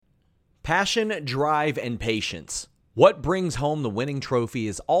Passion, drive, and patience. What brings home the winning trophy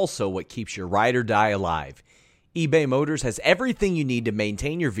is also what keeps your ride or die alive. eBay Motors has everything you need to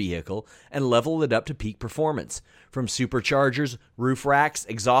maintain your vehicle and level it up to peak performance. From superchargers, roof racks,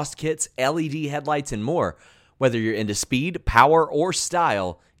 exhaust kits, LED headlights, and more. Whether you're into speed, power, or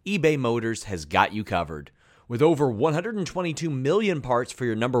style, eBay Motors has got you covered. With over 122 million parts for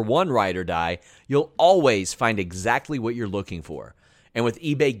your number one ride or die, you'll always find exactly what you're looking for. And with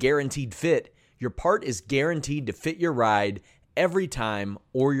eBay Guaranteed Fit, your part is guaranteed to fit your ride every time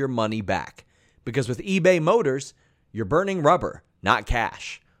or your money back. Because with eBay Motors, you're burning rubber, not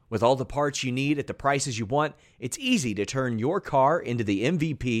cash. With all the parts you need at the prices you want, it's easy to turn your car into the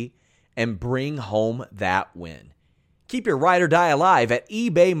MVP and bring home that win. Keep your ride or die alive at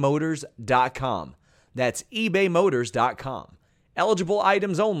ebaymotors.com. That's ebaymotors.com. Eligible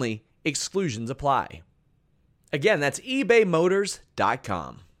items only. Exclusions apply. Again, that's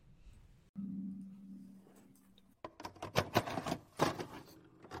ebaymotors.com.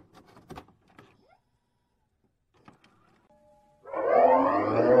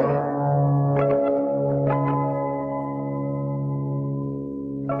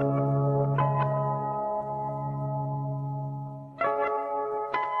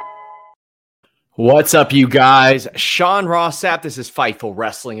 What's up, you guys? Sean Ross Sapp. This is Fightful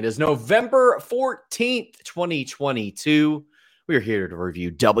Wrestling. It is November 14th, 2022. We are here to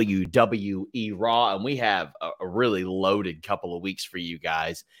review WWE Raw, and we have a really loaded couple of weeks for you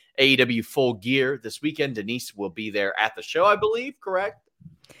guys. AEW Full Gear this weekend. Denise will be there at the show, I believe, correct?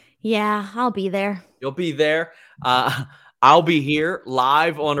 Yeah, I'll be there. You'll be there. I'll be here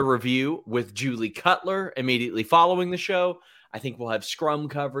live on a review with Julie Cutler immediately following the show. I think we'll have Scrum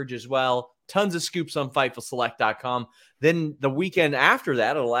coverage as well. Tons of scoops on FightfulSelect.com. Then the weekend after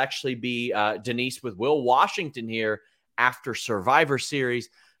that, it'll actually be Denise with Will Washington here after Survivor Series,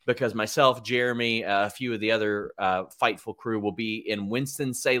 because myself, Jeremy, a few of the other Fightful crew will be in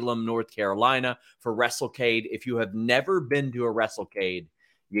Winston-Salem, North Carolina for WrestleCade. If you have never been to a WrestleCade,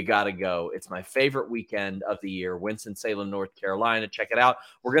 you got to go. It's my favorite weekend of the year, Winston-Salem, North Carolina. Check it out.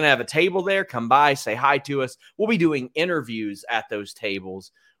 We're going to have a table there. Come by, say hi to us. We'll be doing interviews at those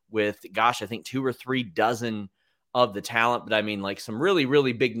tables with, I think 2 or 3 dozen of the talent. But I mean, like some really,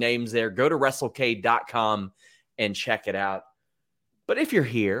 really big names there. Go to WrestleCade.com and check it out. But if you're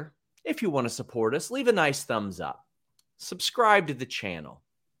here, if you want to support us, leave a nice thumbs up. Subscribe to the channel.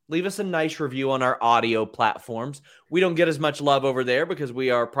 Leave us a nice review on our audio platforms. We don't get as much love over there because we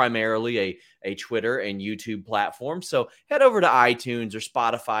are primarily a Twitter and YouTube platform. So head over to iTunes or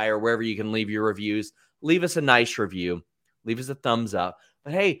Spotify or wherever you can leave your reviews. Leave us a nice review. Leave us a thumbs up.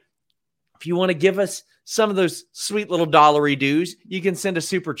 But hey, if you want to give us some of those sweet little dollary dues, you can send a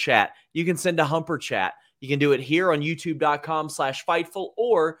super chat. You can send a humper chat. You can do it here on youtube.com/Fightful,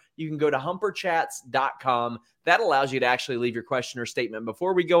 or you can go to humperchats.com. That allows you to actually leave your question or statement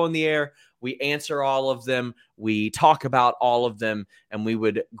before we go in the air. We answer all of them. We talk about all of them, and we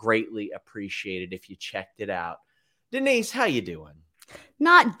would greatly appreciate it if you checked it out. Denise, how you doing?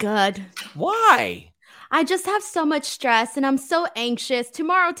 Not good. Why? I just have so much stress and I'm so anxious.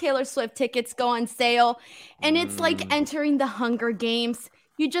 Tomorrow, Taylor Swift tickets go on sale, and it's like entering the Hunger Games.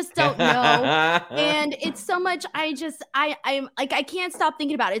 You just don't know. And it's so much. I'm like, I can't stop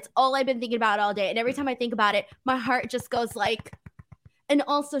thinking about it. It's all I've been thinking about all day. And every time I think about it, my heart just goes like, and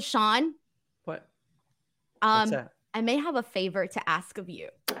also Sean. What? What's that? I may have a favor to ask of you.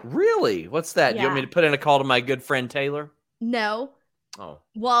 Really? What's that? Yeah. You want me to put in a call to my good friend Taylor? No. Oh.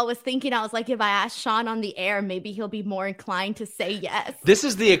 Well, I was thinking, I was like, if I ask Sean on the air, maybe he'll be more inclined to say yes. This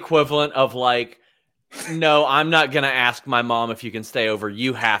is the equivalent of like, no, I'm not going to ask my mom if you can stay over.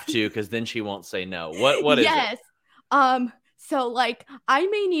 You have to, because then she won't say no. What is it? Yes. So like, I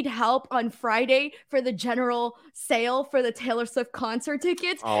may need help on Friday for the general sale for the Taylor Swift concert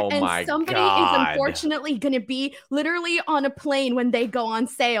tickets. Oh, and my somebody God. is unfortunately going to be literally on a plane when they go on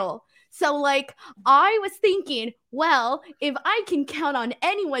sale. So like, I was thinking, well, if I can count on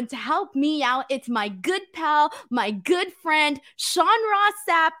anyone to help me out, it's my good pal, my good friend, Sean Ross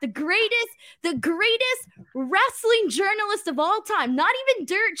Sapp, the greatest wrestling journalist of all time. Not even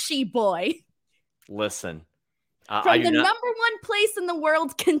Dirt Sheet Boy. Listen. From the number one place in the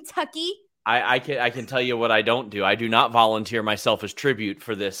world, Kentucky. I can tell you what I don't do. I do not volunteer myself as tribute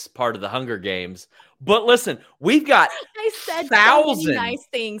for this part of the Hunger Games. But listen, we've got I said thousands. so many nice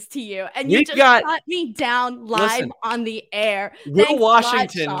things to you, and We've you just got- shut me down live on the air. Will Thanks a lot,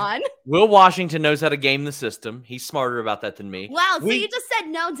 Washington. Sean. Will Washington knows how to game the system. He's smarter about that than me. Wow, so you just said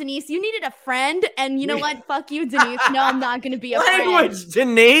no, Denise. You needed a friend, and you know what? Fuck you, Denise. No, I'm not going to be a friend.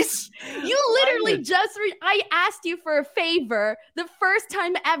 Denise. You literally I asked you for a favor the first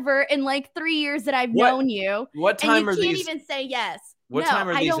time ever in like 3 years that I've known you. What time and you are can't these? even say yes. What time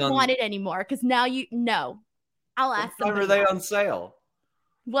are I these don't want it anymore because now I'll ask What time somebody are they else. on sale?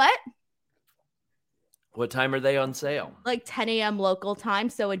 What? What time are they on sale? Like 10 a.m. local time,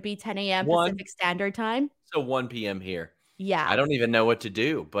 so it'd be 10 a.m. Pacific Standard Time. So 1 p.m. here. Yeah. I don't even know what to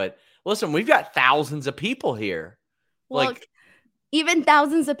do. But listen, we've got thousands of people here. Well, even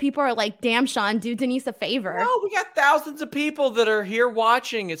thousands of people are like, damn, Sean, do Denise a favor. No, we got thousands of people that are here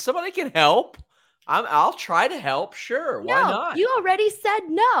watching. If somebody can help, I'll try to help. Sure. Why not? You already said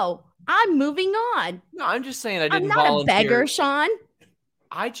no. I'm moving on. No, I'm just saying I'm not volunteer. A beggar, Sean.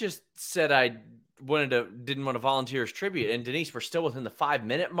 I just said I didn't want to volunteer as tribute. And Denise, we're still within the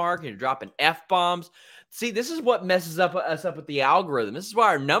 5-minute mark and you're dropping F-bombs. See, this is what messes us up with the algorithm. This is why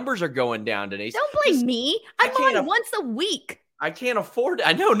our numbers are going down, Denise. Don't blame me. I'm on once a week. I can't afford it.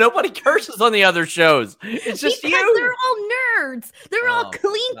 I know nobody curses on the other shows. It's just because you. They're all nerds. They're all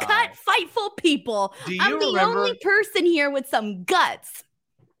clean-cut, Fightful people. I'm the only person here with some guts.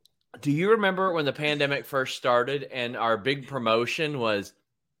 Do you remember when the pandemic first started and our big promotion was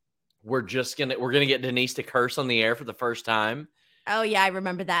we're gonna get Denise to curse on the air for the first time? Oh yeah, I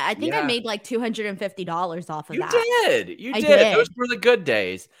remember that. I think I made like $250 off of that. You did. Those were the good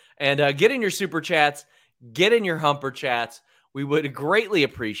days. And get in your super chats, get in your humper chats. We would greatly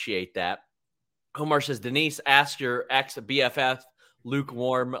appreciate that. Omar says, Denise, ask your ex BFF,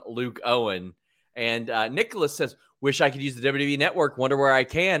 lukewarm Luke Owen. And Nicholas says, wish I could use the WWE Network. Wonder where I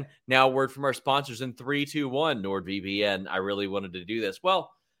can. Now, a word from our sponsors in 3, 2, 1, NordVPN. I really wanted to do this.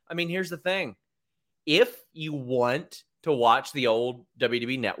 Well, I mean, here's the thing. If you want to watch the old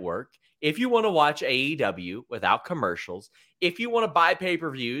WWE Network, if you want to watch AEW without commercials, if you want to buy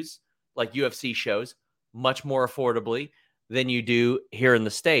pay-per-views like UFC shows much more affordably than you do here in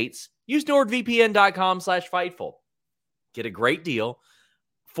the States, use NordVPN.com/Fightful. Get a great deal.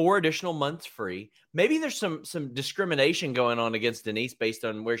 4 additional months free. Maybe there's some discrimination going on against Denise based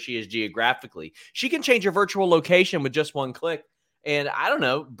on where she is geographically. She can change her virtual location with just one click and, I don't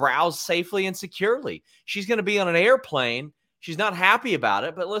know, browse safely and securely. She's going to be on an airplane. She's not happy about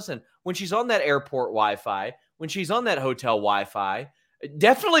it. But listen, when she's on that airport Wi-Fi, when she's on that hotel Wi-Fi,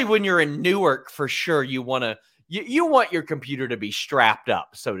 definitely when you're in Newark, for sure, you want your computer to be strapped up,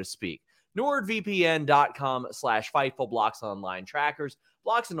 so to speak. NordVPN.com/Fightful blocks online trackers,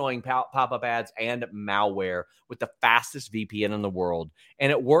 blocks annoying pop-up ads, and malware with the fastest VPN in the world. And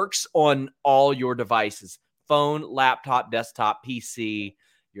it works on all your devices, phone, laptop, desktop, PC,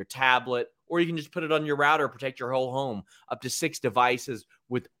 your tablet, or you can just put it on your router, protect your whole home. Up to 6 devices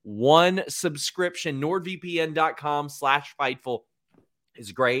with one subscription. NordVPN.com/Fightful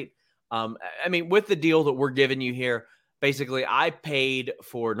is great. I mean, with the deal that we're giving you here, basically, I paid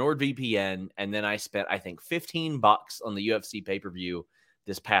for NordVPN, and then I spent, I think, $15 on the UFC pay-per-view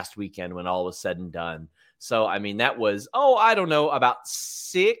this past weekend when all was said and done. So, I mean, that was, I don't know, about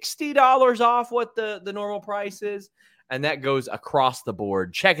 $60 off what the normal price is, and that goes across the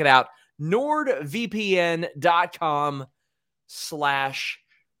board. Check it out,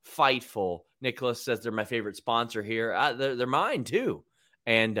 NordVPN.com/Fightful. Nicholas says they're my favorite sponsor here. They're mine, too.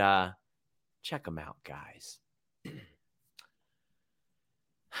 And check them out, guys.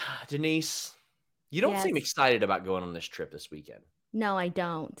 Denise, you don't seem excited about going on this trip this weekend. No, I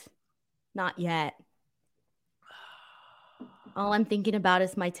don't. Not yet. All I'm thinking about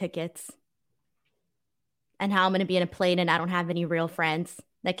is my tickets and how I'm going to be in a plane and I don't have any real friends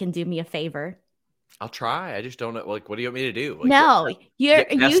that can do me a favor. I'll try. I just don't know. Like, what do you want me to do? Like, no, you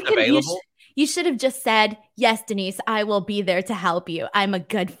should have just said, yes, Denise, I will be there to help you. I'm a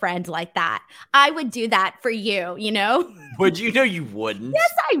good friend like that. I would do that for you, you know? Would you? No, you wouldn't.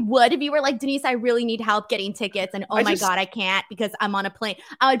 Yes, I would. If you were like, Denise, I really need help getting tickets. And God, I can't because I'm on a plane.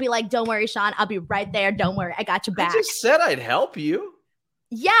 I would be like, don't worry, Sean. I'll be right there. Don't worry. I got your back. I just said I'd help you.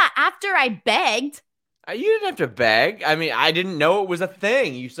 Yeah, after I begged. You didn't have to beg. I mean, I didn't know it was a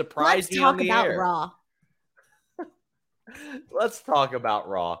thing. You surprised me on the air. Let's talk about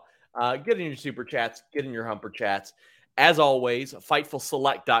Raw. Get in your super chats. Get in your humper chats. As always,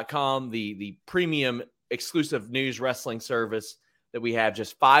 FightfulSelect.com, the premium exclusive news wrestling service that we have,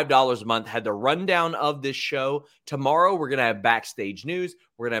 just $5 a month. Had the rundown of this show. Tomorrow, we're going to have backstage news.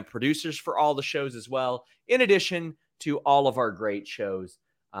 We're going to have producers for all the shows as well, in addition to all of our great shows.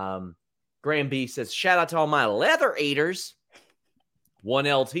 Graham B says, shout out to all my leather eaters.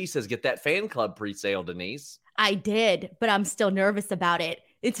 1LT says, get that fan club pre-sale, Denise. I did, but I'm still nervous about it.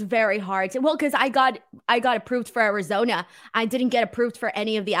 It's very hard. Well, because I got approved for Arizona. I didn't get approved for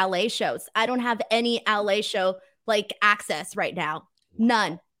any of the LA shows. I don't have any LA show like access right now.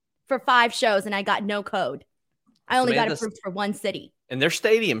 None. For 5 shows, and I got no code. I only got approved for 1 city. And they're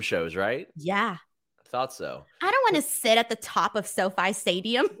stadium shows, right? Yeah. I thought so. I don't want to sit at the top of SoFi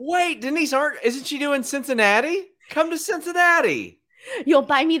Stadium. Wait, Denise, isn't she doing Cincinnati? Come to Cincinnati. You'll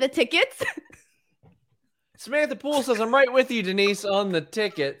buy me the tickets? Samantha Poole says, I'm right with you, Denise, on the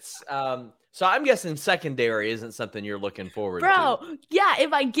tickets. So I'm guessing secondary isn't something you're looking forward to. Bro, yeah,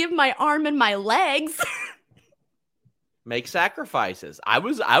 if I give my arm and my legs. Make sacrifices. I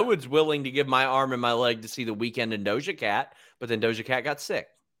was willing to give my arm and my leg to see The Weeknd and Doja Cat, but then Doja Cat got sick.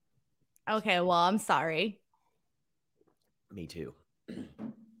 Okay, well, I'm sorry. Me too.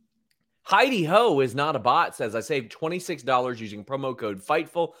 Heidi Ho is not a bot, says, I saved $26 using promo code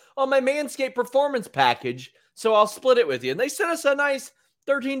Fightful on my Manscaped Performance Package, so I'll split it with you. And they sent us a nice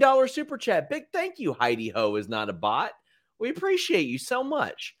 $13 super chat. Big thank you, Heidi Ho is not a bot. We appreciate you so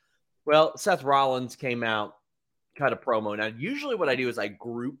much. Well, Seth Rollins came out, cut a promo. Now, usually what I do is I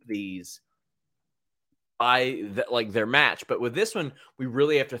group these by their match, but with this one, we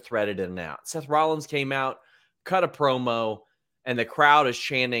really have to thread it in and out. Seth Rollins came out, cut a promo, and the crowd is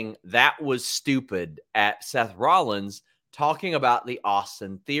chanting, that was stupid, at Seth Rollins, talking about the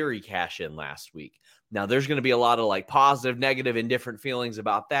Austin Theory cash-in last week. Now, there's going to be a lot of positive, negative, and different feelings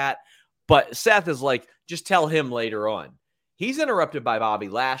about that, but Seth is just tell him later on. He's interrupted by Bobby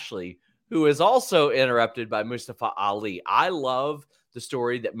Lashley, who is also interrupted by Mustafa Ali. I love the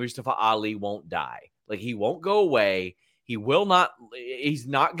story that Mustafa Ali won't die. He won't go away. He's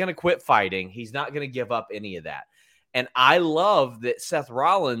not going to quit fighting. He's not going to give up any of that. And I love that Seth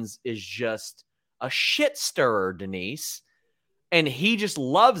Rollins is just a shit stirrer, Denise. And he just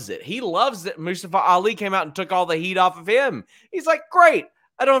loves it. He loves that Mustafa Ali came out and took all the heat off of him. He's like, great.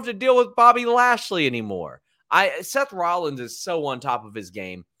 I don't have to deal with Bobby Lashley anymore. Seth Rollins is so on top of his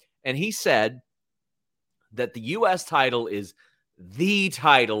game. And he said that the U.S. title is the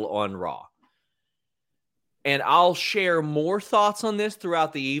title on Raw. And I'll share more thoughts on this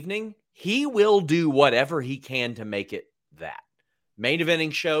throughout the evening. He will do whatever he can to make it that. Main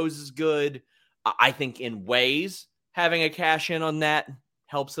eventing shows is good. I think in ways, having a cash in on that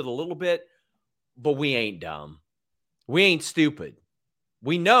helps it a little bit. But we ain't dumb. We ain't stupid.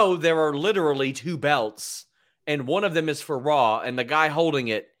 We know there are literally 2 belts, and one of them is for Raw, and the guy holding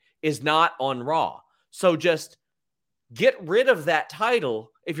it is not on Raw. So just get rid of that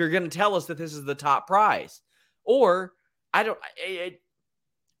title if you're going to tell us that this is the top prize. Or,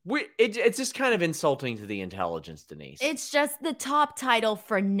 it's just kind of insulting to the intelligence, Denise. It's just the top title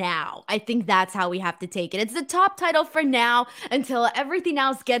for now. I think that's how we have to take it. It's the top title for now until everything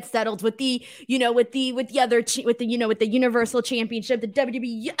else gets settled with the Universal Championship, the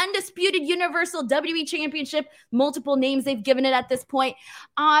WWE Undisputed Universal WWE Championship, multiple names they've given it at this point.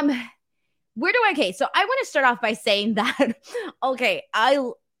 So I want to start off by saying that,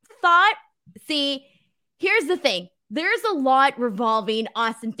 here's the thing. There's a lot revolving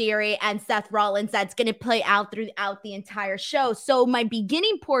Austin Theory and Seth Rollins that's going to play out throughout the entire show. So my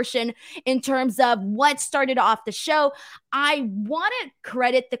beginning portion in terms of what started off the show, I want to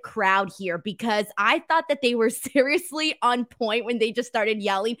credit the crowd here because I thought that they were seriously on point when they just started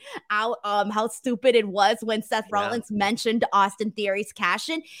yelling out how stupid it was when Seth Rollins mentioned Austin Theory's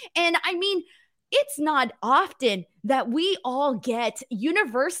cash-in. And I mean, it's not often that we all get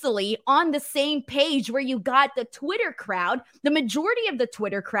universally on the same page where you got the Twitter crowd, the majority of the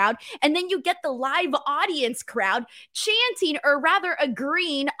Twitter crowd, and then you get the live audience crowd chanting or rather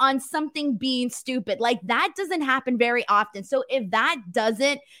agreeing on something being stupid. That doesn't happen very often. So if that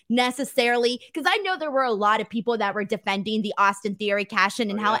doesn't necessarily, because I know there were a lot of people that were defending the Austin Theory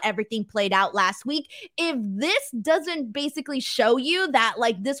cash-in and how everything played out last week. If this doesn't basically show you that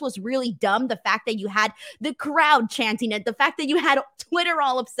this was really dumb, the fact that you had the crowd chanting it, the fact that you had Twitter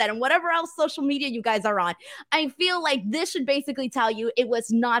all upset and whatever else social media you guys are on, I feel like this should basically tell you it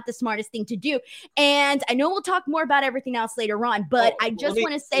was not the smartest thing to do. And I know we'll talk more about everything else later on, but I just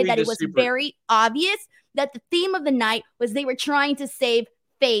want to say that it was very obvious that the theme of the night was they were trying to save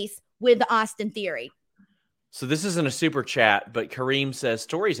face with Austin Theory. So this isn't a super chat, but Kareem says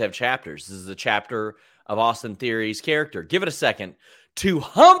stories have chapters. This is a chapter of Austin Theory's character. Give it a second. To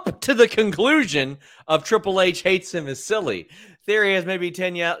hump to the conclusion of Triple H hates him is silly. Theory has maybe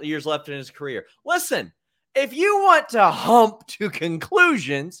 10 years left in his career. Listen, if you want to hump to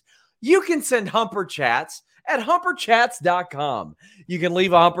conclusions, you can send humper chats at humperchats.com. You can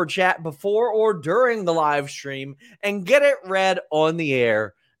leave a Humper Chat before or during the live stream and get it read on the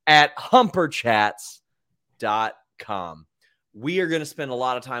air at humperchats.com. We are going to spend a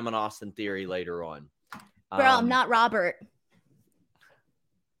lot of time on Austin Theory later on. Bro, I'm not Robert.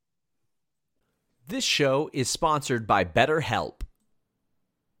 This show is sponsored by BetterHelp.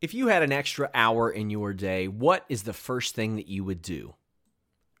 If you had an extra hour in your day, what is the first thing that you would do?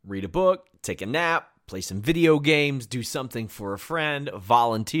 Read a book, take a nap, play some video games, do something for a friend,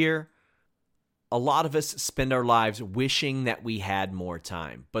 volunteer. A lot of us spend our lives wishing that we had more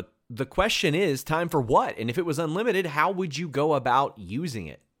time. But the question is, time for what? And if it was unlimited, how would you go about using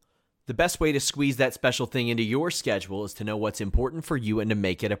it? The best way to squeeze that special thing into your schedule is to know what's important for you and to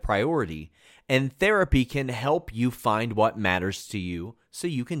make it a priority. And therapy can help you find what matters to you so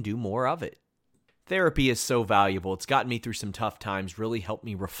you can do more of it. Therapy is so valuable. It's gotten me through some tough times, really helped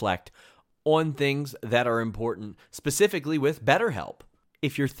me reflect on things that are important, specifically with BetterHelp.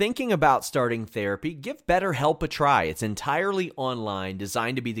 If you're thinking about starting therapy, give BetterHelp a try. It's entirely online,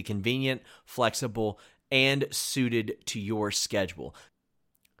 designed to be the convenient, flexible, and suited to your schedule.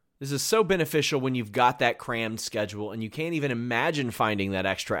 This is so beneficial when you've got that crammed schedule and you can't even imagine finding that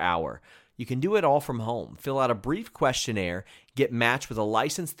extra hour. You can do it all from home. Fill out a brief questionnaire, get matched with a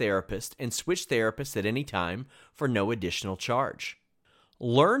licensed therapist, and switch therapists at any time for no additional charge.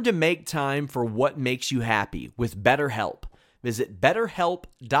 Learn to make time for what makes you happy with BetterHelp. Visit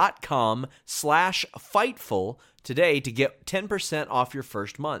betterhelp.com/Fightful today to get 10% off your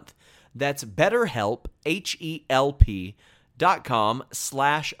first month. That's BetterHelp,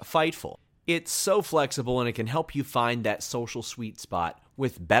 HELP.com/Fightful. It's so flexible and it can help you find that social sweet spot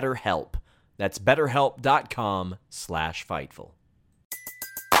with BetterHelp. That's betterhelp.com/Fightful.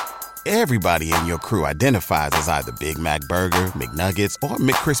 Everybody in your crew identifies as either Big Mac Burger, McNuggets, or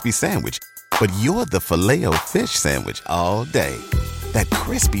McCrispy Sandwich. But you're the Filet-O-Fish Sandwich all day. That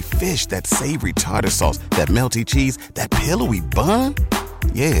crispy fish, that savory tartar sauce, that melty cheese, that pillowy bun.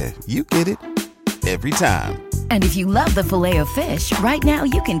 Yeah, you get it. Every time. And if you love the Filet-O-Fish, right now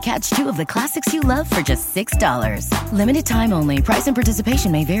you can catch two of the classics you love for just $6. Limited time only. Price and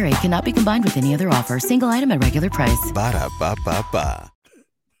participation may vary. Cannot be combined with any other offer. Single item at regular price. Ba-da-ba-ba-ba.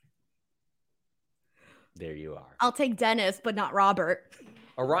 There you are. I'll take Dennis, but not Robert.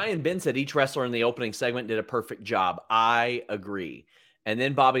 Orion Ben said each wrestler in the opening segment did a perfect job. I agree. And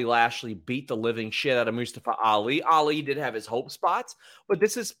then Bobby Lashley beat the living shit out of Mustafa Ali. Ali did have his hope spots, but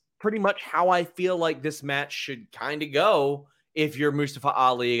this is pretty much how I feel like this match should kind of go if you're Mustafa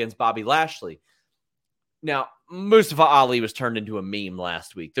Ali against Bobby Lashley. Now, Mustafa Ali was turned into a meme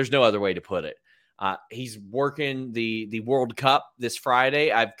last week. There's no other way to put it. He's working the World Cup this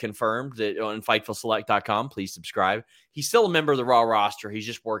Friday. I've confirmed that on FightfulSelect.com. Please subscribe. He's still a member of the Raw roster. He's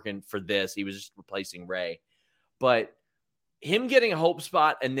just working for this. He was just replacing Ray. But him getting a hope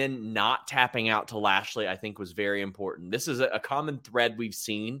spot and then not tapping out to Lashley, I think, was very important. This is a common thread we've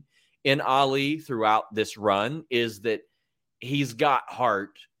seen in Ali throughout this run, is that he's got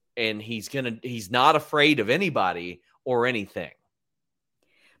heart and he's not afraid of anybody or anything.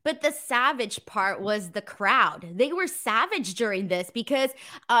 But the savage part was the crowd. They were savage during this because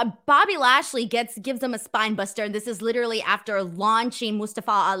Bobby Lashley gives them a spine buster. And this is literally after launching Mustafa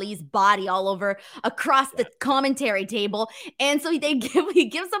Ali's body all over across the commentary table. And so he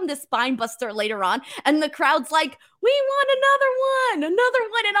gives them the spine buster later on. And the crowd's like, we want another one. And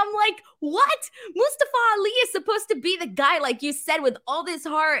I'm like, what? Mustafa Ali is supposed to be the guy, like you said, with all this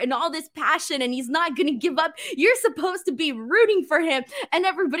heart and all this passion, and he's not going to give up. You're supposed to be rooting for him. And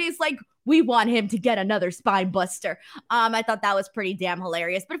everybody's like, we want him to get another spine buster. I thought that was pretty damn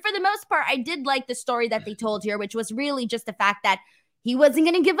hilarious. But for the most part, I did like the story that they told here, which was really just the fact that he wasn't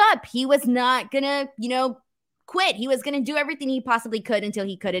going to give up. He was not going to, quit. He was going to do everything he possibly could until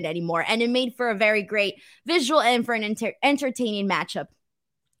he couldn't anymore. And it made for a very great visual and for an entertaining matchup.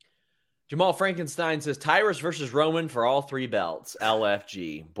 Jamal Frankenstein says Tyrus versus Roman for all three belts.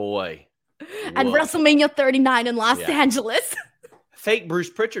 LFG. Boy. And WrestleMania 39 in Los Angeles. Fake Bruce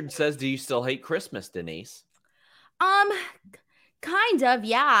Pritchard says, do you still hate Christmas, Denise? Kind of,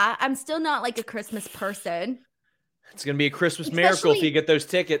 yeah. I'm still not like a Christmas person. It's going to be a Christmas miracle if you get those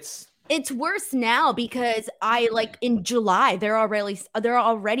tickets. It's worse now because in July, they're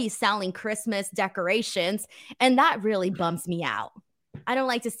already selling Christmas decorations, and that really bums me out. I don't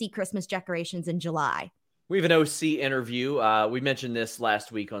like to see Christmas decorations in July. We have an OC interview. We mentioned this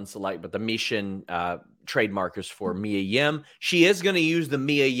last week on Select, but the Mission trademark is for Mia Yim. She is going to use the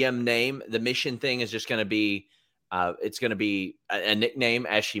Mia Yim name. The Mission thing is just going to be, it's going to be a nickname.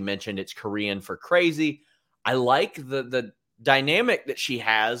 As she mentioned, it's Korean for crazy. I like the dynamic that she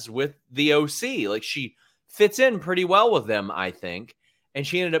has with the OC. Like, she fits in pretty well with them, I think. And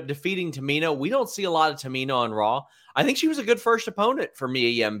she ended up defeating Tamina. We don't see a lot of Tamina on Raw. I think she was a good first opponent for Mia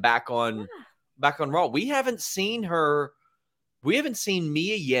Yim back on Raw. We haven't seen Mia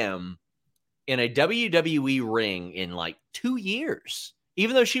Yim in a WWE ring in like 2 years.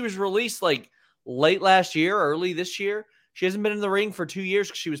 Even though she was released like late last year, early this year, she hasn't been in the ring for 2 years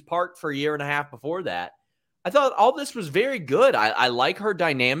because she was parked for a year and a half before that. I thought all this was very good. I like her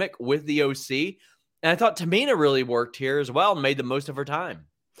dynamic with the OC. And I thought Tamina really worked here as well and made the most of her time.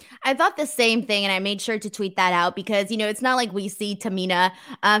 I thought the same thing, and I made sure to tweet that out because, it's not like we see Tamina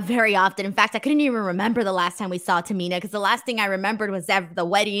very often. In fact, I couldn't even remember the last time we saw Tamina because the last thing I remembered was the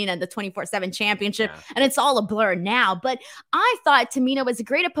wedding and the 24/7 championship, and it's all a blur now. But I thought Tamina was a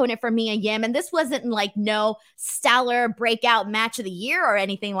great opponent for Mia Yim, and this wasn't like no stellar breakout match of the year or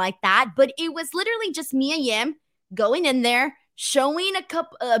anything like that, but it was literally just Mia Yim going in there, showing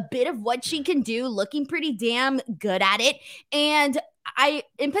a bit of what she can do, looking pretty damn good at it. And I,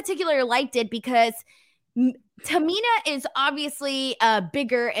 in particular, liked it because Tamina is obviously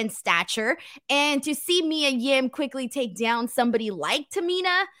bigger in stature. And to see Mia Yim quickly take down somebody like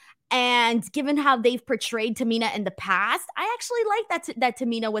Tamina, and given how they've portrayed Tamina in the past, I actually like that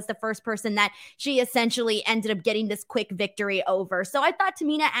Tamina was the first person that she essentially ended up getting this quick victory over. So I thought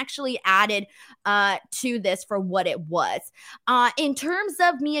Tamina actually added to this for what it was. In terms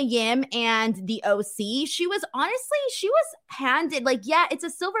of Mia Yim and the OC, she was handed it's a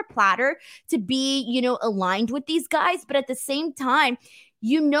silver platter to be, aligned with these guys. But at the same time,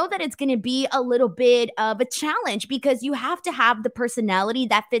 that it's going to be a little bit of a challenge because you have to have the personality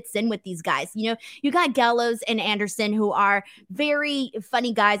that fits in with these guys. You got Gallows and Anderson, who are very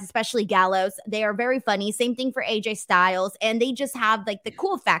funny guys, especially Gallows. They are very funny. Same thing for AJ Styles. And they just have like the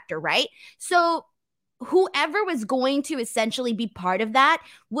cool factor, right? So whoever was going to essentially be part of that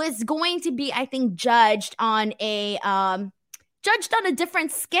was going to be, I think, judged on a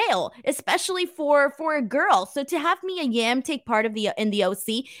different scale, especially for a girl. So to have Mia Yim take part in the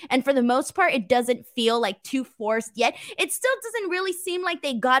OC, and for the most part, it doesn't feel like too forced yet. It still doesn't really seem like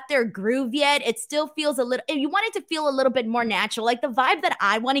they got their groove yet. It still feels you want it to feel a little bit more natural. Like the vibe that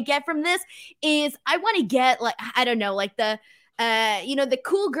I want to get from this is I want to get the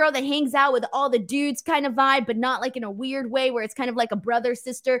cool girl that hangs out with all the dudes kind of vibe, but not like in a weird way where it's kind of like a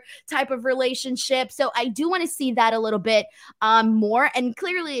brother-sister type of relationship. So I do want to see that a little bit more. And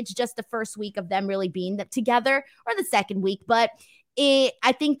clearly it's just the first week of them really being together, or the second week. But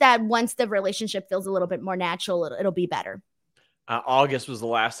I think that once the relationship feels a little bit more natural, it'll be better. August was the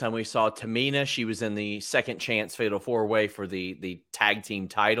last time we saw Tamina. She was in the second chance fatal 4-way for the tag team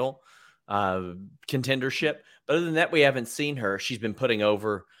title contendership. But other than that, we haven't seen her. She's been putting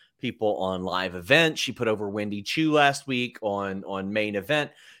over people on live events. She put over Wendy Chu last week on main event.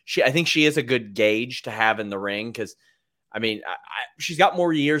 I think she is a good gauge to have in the ring because, she's got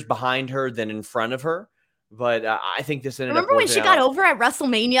more years behind her than in front of her. But I think this ended up. Remember when she got over at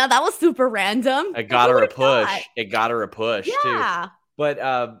WrestleMania? That was super random. It got her a push. It got her a push, yeah. too.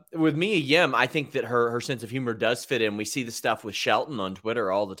 But with Mia Yim, I think that her sense of humor does fit in. We see the stuff with Shelton on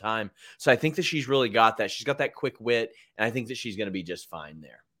Twitter all the time. So I think that she's really got that. She's got that quick wit, and I think that she's going to be just fine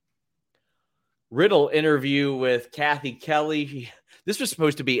there. Riddle interview with Kathy Kelly. This was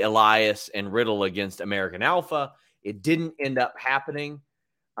supposed to be Elias and Riddle against American Alpha. It didn't end up happening.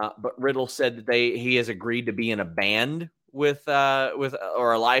 But Riddle said that he has agreed to be in a band or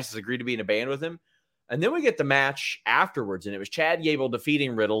Elias has agreed to be in a band with him. And then we get the match afterwards, and it was Chad Gable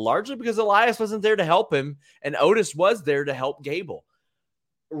defeating Riddle, largely because Elias wasn't there to help him, and Otis was there to help Gable.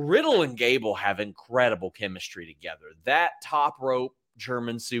 Riddle and Gable have incredible chemistry together. That top rope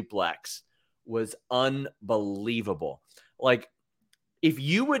German suplex was unbelievable. Like, if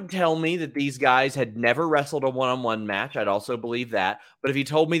you would tell me that these guys had never wrestled a one-on-one match, I'd also believe that. But if you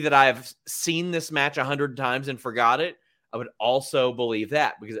told me that I've seen this match 100 times and forgot it, I would also believe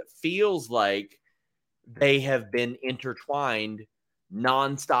that, because it feels like they have been intertwined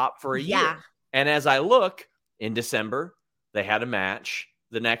nonstop for a year. And as I look, in December, they had a match.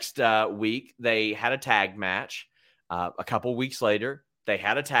 The next week, they had a tag match. A couple weeks later, they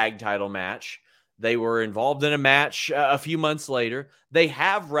had a tag title match. They were involved in a match a few months later. They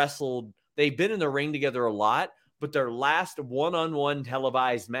have wrestled. They've been in the ring together a lot, but their last one-on-one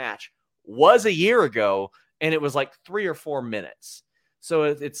televised match was a year ago, and it was like 3 or 4 minutes. So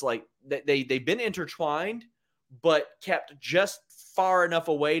it's like they've been intertwined, but kept just far enough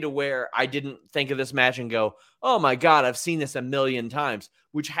away to where I didn't think of this match and go, oh my God, I've seen this a million times,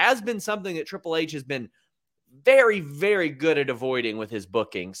 which has been something that Triple H has been very, very good at avoiding with his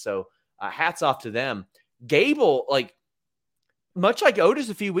booking. So hats off to them. Gable, much like Otis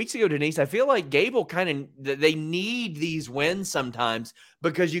a few weeks ago, Denise, I feel like Gable they need these wins sometimes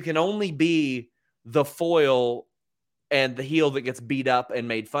because you can only be the foil and the heel that gets beat up and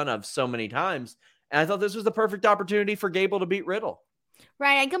made fun of so many times. And I thought this was the perfect opportunity for Gable to beat Riddle.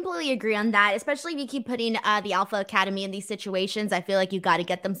 Right, I completely agree on that, especially if you keep putting the Alpha Academy in these situations. I feel like you got to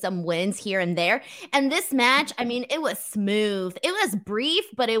get them some wins here and there. And this match, I mean, it was smooth. It was brief,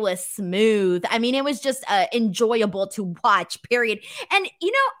 but it was smooth. I mean, it was just enjoyable to watch, period. And,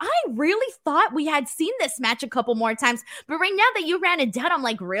 I really thought we had seen this match a couple more times. But right now that you ran it down, I'm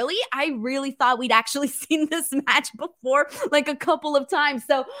like, really? I really thought we'd actually seen this match before, like a couple of times.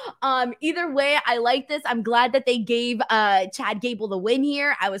 So either way, I like this. I'm glad that they gave Chad Gable the win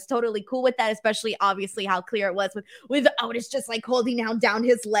here. I was totally cool with that, especially obviously how clear it was with Otis just like holding down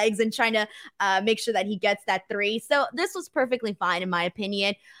his legs and trying to make sure that he gets that 3. So this was perfectly fine in my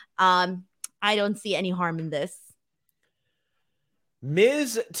opinion. I don't see any harm in this.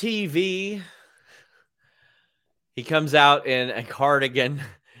 Miz TV, he comes out in a cardigan.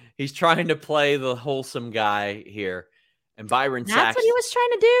 He's trying to play the wholesome guy here. And Byron Saxton. That's what he was trying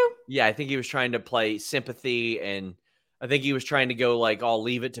to do? Yeah, I think he was trying to play sympathy, and I think he was trying to go like, I'll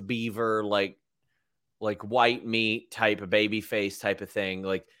leave it to Beaver, like white meat type of baby face type of thing,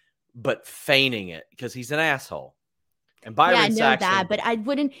 but feigning it because he's an asshole. And Byron Saxton, that, but I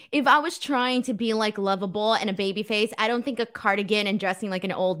wouldn't, if I was trying to be like lovable and a baby face, I don't think a cardigan and dressing like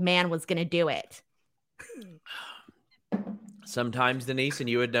an old man was going to do it. Sometimes, Denise, and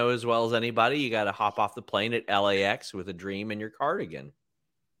you would know as well as anybody, you got to hop off the plane at LAX with a dream in your cardigan.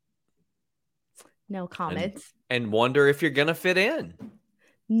 No comment. And wonder if you're going to fit in.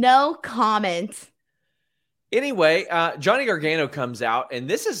 No comment. Anyway, Johnny Gargano comes out, and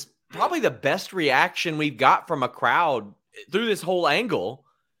this is probably the best reaction we've got from a crowd through this whole angle,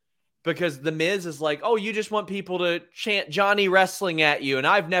 because The Miz is like, oh, you just want people to chant Johnny Wrestling at you, and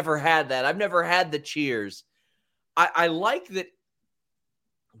I've never had that. I've never had the cheers. I like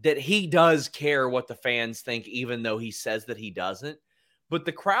that he does care what the fans think, even though he says that he doesn't. But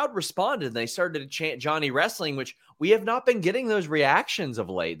the crowd responded, and they started to chant Johnny Wrestling, which we have not been getting those reactions of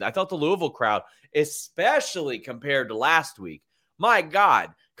late. I thought the Louisville crowd, especially compared to last week, my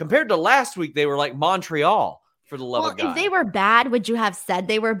God, compared to last week, they were like Montreal, for the love of God. If they were bad, would you have said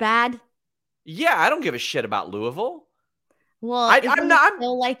they were bad? Yeah, I don't give a shit about Louisville. Well, I'm not.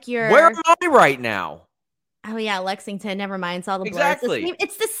 Feel like you're. Where am I right now? Oh, yeah, Lexington. Never mind. It's all the exactly. blur.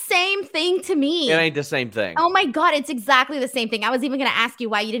 It's the same thing to me. It ain't the same thing. Oh, my God. It's exactly the same thing. I was even going to ask you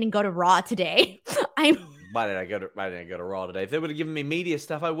why you didn't go to Raw today. Why didn't I go to Raw today? If they would have given me media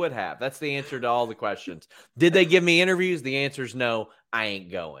stuff, I would have. That's the answer to all the questions. Did they give me interviews? The answer is no. I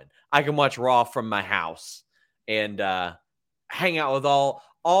ain't going. I can watch Raw from my house and hang out with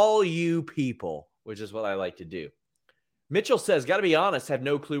all you people, which is what I like to do. Mitchell says, got to be honest, have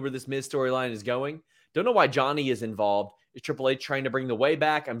no clue where this Miz storyline is going. Don't know why Johnny is involved. Is Triple H trying to bring the way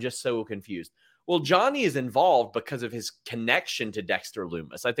back? I'm just so confused. Well, Johnny is involved because of his connection to Dexter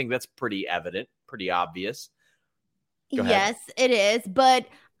Lumis. I think that's pretty evident, pretty obvious. Yes, it is. But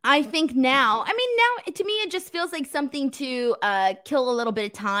I think now to me, it just feels like something to kill a little bit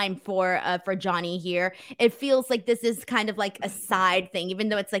of time for Johnny here. It feels like this is kind of like a side thing, even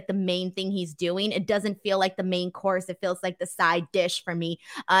though it's like the main thing he's doing. It doesn't feel like the main course. It feels like the side dish for me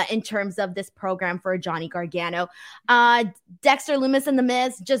in terms of this program for Johnny Gargano. Dexter Lumis and The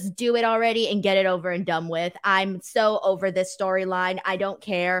Miz, just do it already and get it over and done with. I'm so over this storyline. I don't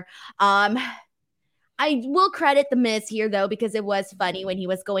care. I will credit The Miz here, though, because it was funny when he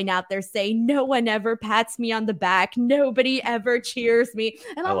was going out there saying, no one ever pats me on the back. Nobody ever cheers me.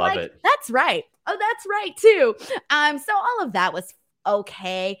 And I'm like, that's right. Oh, that's right, too. So all of that was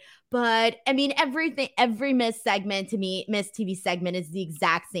okay. But, I mean, every Miz segment to me, Miz TV segment is the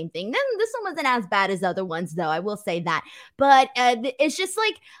exact same thing. Then this one wasn't as bad as other ones, though. I will say that. But it's just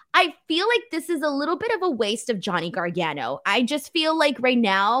like, I feel like this is a little bit of a waste of Johnny Gargano. I just feel like right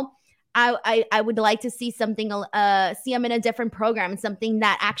now, I would like to see see him in a different program, something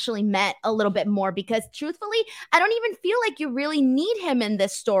that actually meant a little bit more, because truthfully, I don't even feel like you really need him in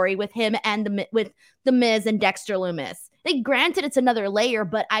this story with him and with The Miz and Dexter Lumis. Granted, it's another layer,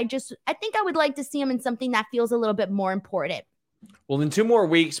 but I think I would like to see him in something that feels a little bit more important. Well, in 2 more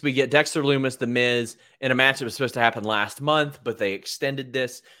weeks, we get Dexter Lumis, The Miz, in a match that was supposed to happen last month, but they extended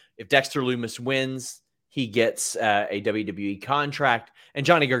this. If Dexter Lumis wins, he gets a WWE contract, and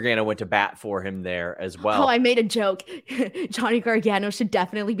Johnny Gargano went to bat for him there as well. Oh, I made a joke. Johnny Gargano should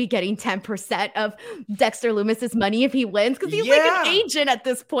definitely be getting 10% of Dexter Lumis's money if he wins, because he's like an agent at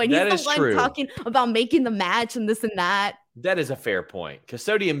this point. He's the one talking about making the match and this and that. That is a fair point.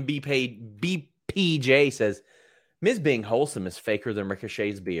 Custodian BPJ says, Miz being wholesome is faker than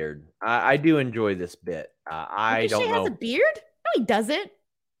Ricochet's beard. I do enjoy this bit. I Ricochet don't know. has a beard? No, he doesn't.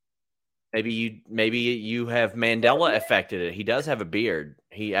 Maybe you have Mandela affected it. He does have a beard.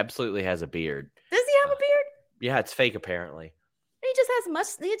 He absolutely has a beard. Does he have a beard? Yeah, it's fake apparently.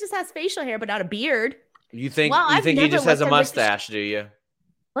 He just has facial hair, but not a beard. You think Well, he never just has a looked at mustache, do you?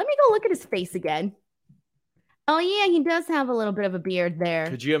 Let me go look at his face again. Oh yeah, he does have a little bit of a beard there.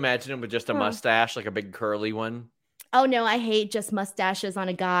 Could you imagine him with just a mustache, like a big curly one? Oh no, I hate just mustaches on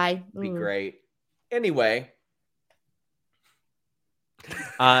a guy. Be great. Anyway,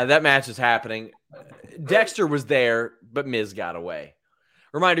 that match is happening. Dexter was there, but Miz got away.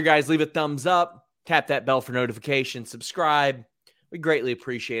 Reminder, guys, leave a thumbs up, tap that bell for notifications, subscribe. We greatly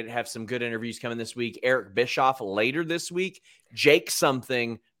appreciate it. Have some good interviews coming this week. Eric Bischoff later this week. Jake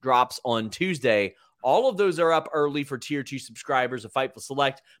Something drops on Tuesday. All of those are up early for Tier 2 subscribers of Fightful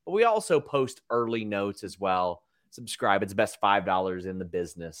Select, but we also post early notes as well. Subscribe. It's the best $5 in the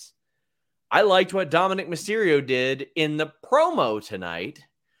business. I liked what Dominic Mysterio did in the promo tonight.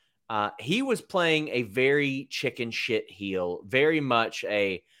 He was playing a very chicken shit heel, very much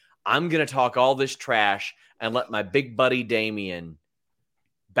I'm going to talk all this trash and let my big buddy Damian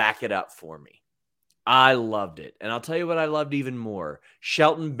back it up for me. I loved it. And I'll tell you what I loved even more.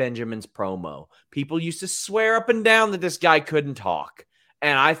 Shelton Benjamin's promo. People used to swear up and down that this guy couldn't talk.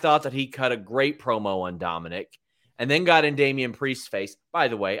 And I thought that he cut a great promo on Dominic and then got in Damian Priest's face. By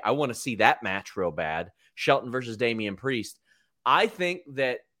the way, I want to see that match real bad. Shelton versus Damian Priest. I think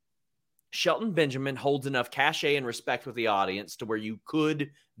that Shelton Benjamin holds enough cachet and respect with the audience to where you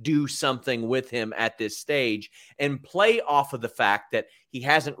could do something with him at this stage and play off of the fact that he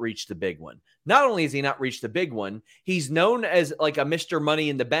hasn't reached the big one. Not only has he not reached the big one, he's known as like a Mr. Money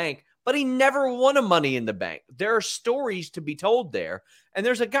in the Bank, but he never won a Money in the Bank. There are stories to be told there. And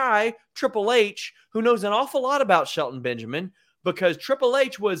there's a guy, Triple H, who knows an awful lot about Shelton Benjamin because Triple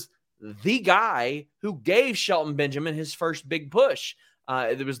H was the guy who gave Shelton Benjamin his first big push.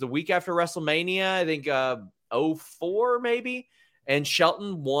 It was the week after WrestleMania, I think 04 maybe, and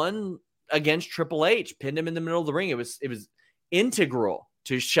Shelton won against Triple H, pinned him in the middle of the ring. It was integral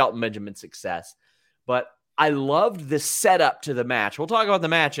to Shelton Benjamin's success. But I loved the setup to the match. We'll talk about the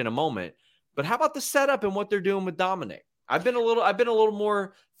match in a moment, but how about the setup and what they're doing with Dominic? I've been a little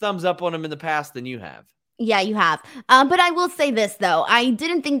more thumbs up on him in the past than you have. Yeah, you have. But I will say this, though. I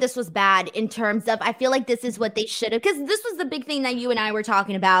didn't think this was bad in terms of, I feel like this is what they should have, because this was the big thing that you and I were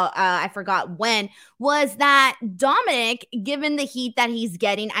talking about, I forgot when, was that Dominic, given the heat that he's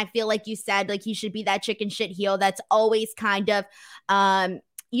getting, I feel like you said, like he should be that chicken shit heel that's always kind of,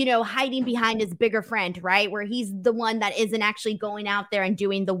 hiding behind his bigger friend, right? Where he's the one that isn't actually going out there and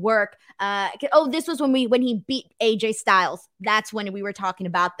doing the work. This was when he beat AJ Styles. That's when we were talking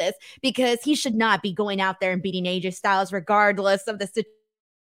about this, because he should not be going out there and beating AJ Styles regardless of the situation.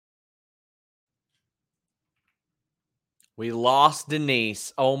 We lost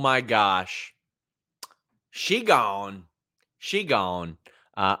Denise. Oh my gosh. She gone. She's back.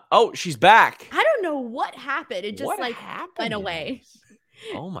 I don't know what happened. It just What went happened, away. Denise?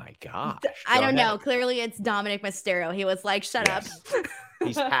 Oh my gosh. I don't know. Clearly it's Dominic Mysterio. He was like, shut up.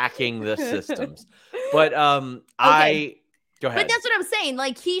 He's hacking the systems. But Okay. Go ahead. But that's what I'm saying.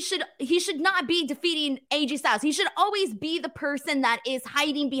 Like he should not be defeating AJ Styles. He should always be the person that is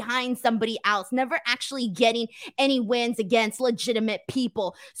hiding behind somebody else, never actually getting any wins against legitimate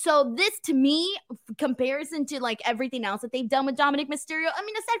people. So this, to me, comparison to like everything else that they've done with Dominic Mysterio, I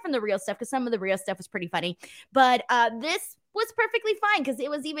mean, aside from the real stuff, because some of the real stuff was pretty funny, but this was perfectly fine, because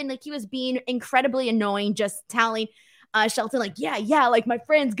it was even like he was being incredibly annoying, just telling Shelton like, yeah, like my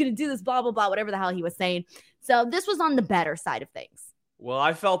friend's gonna do this, blah blah blah, whatever the hell he was saying. So this was on the better side of things. Well,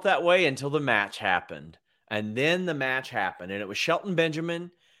 I felt that way until the match happened. And then the match happened. And it was Shelton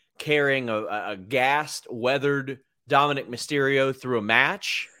Benjamin carrying a gassed, weathered Dominic Mysterio through a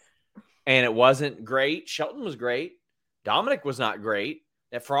match. And it wasn't great. Shelton was great. Dominic was not great.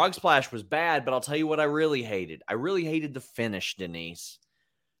 That frog splash was bad. But I'll tell you what I really hated. I really hated the finish, Denise.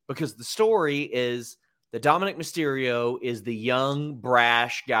 Because the story is that Dominic Mysterio is the young,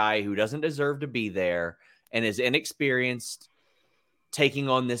 brash guy who doesn't deserve to be there and is inexperienced, taking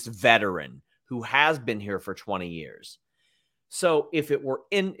on this veteran who has been here for 20 years. So if it were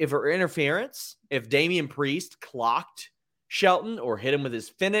interference, if Damian Priest clocked Shelton or hit him with his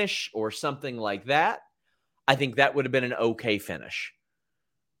finish or something like that, I think that would have been an okay finish.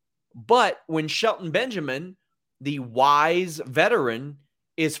 But when Shelton Benjamin, the wise veteran,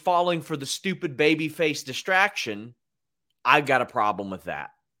 is falling for the stupid babyface distraction, I've got a problem with that.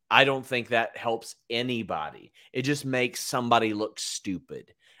 I don't think that helps anybody. It just makes somebody look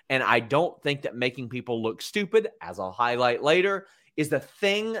stupid. And I don't think that making people look stupid, as I'll highlight later, is the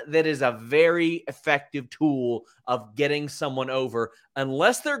thing that is a very effective tool of getting someone over,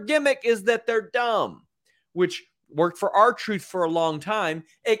 unless their gimmick is that they're dumb, which worked for R-Truth for a long time.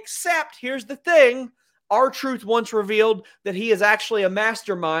 Except, here's the thing, R-Truth once revealed that he is actually a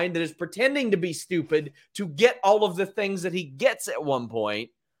mastermind that is pretending to be stupid to get all of the things that he gets at one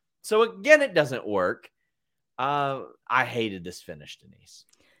point. So again, it doesn't work. I hated this finish, Denise.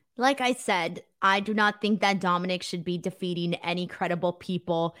 Like I said, I do not think that Dominic should be defeating any credible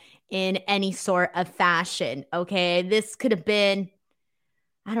people in any sort of fashion. Okay, this could have been,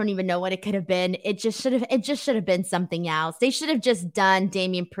 I don't even know what it could have been. It just should have been something else. They should have just done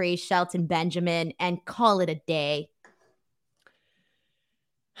Damian Priest, Shelton Benjamin, and call it a day.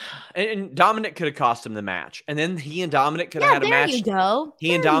 And Dominic could have cost him the match. And then he and Dominic could have had a match. There you go.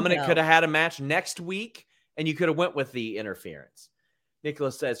 He and Dominic could have had a match next week, and you could have went with the interference.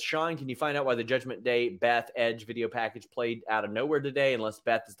 Nicholas says, Sean, can you find out why the Judgment Day Beth Edge video package played out of nowhere today, unless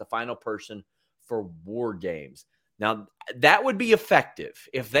Beth is the final person for War Games? Now, that would be effective.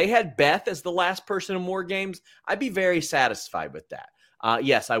 If they had Beth as the last person in War Games, I'd be very satisfied with that.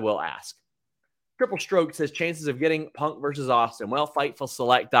 Yes, I will ask. Triple Stroke says, chances of getting Punk versus Austin. Well,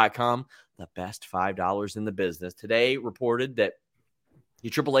 FightfulSelect.com, the best $5 in the business. Today reported that the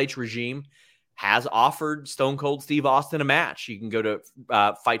Triple H regime has offered Stone Cold Steve Austin a match. You can go to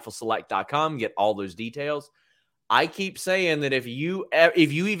FightfulSelect.com, get all those details. I keep saying that if you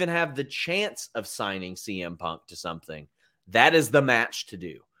even have the chance of signing CM Punk to something, that is the match to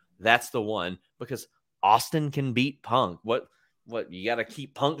do. That's the one, because Austin can beat Punk. What you got to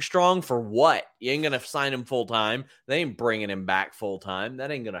keep Punk strong for what? You ain't going to sign him full time. They ain't bringing him back full time.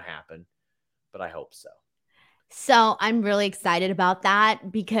 That ain't going to happen, but I hope so. So I'm really excited about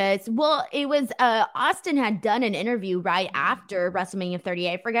that because, well, it was Austin had done an interview right after WrestleMania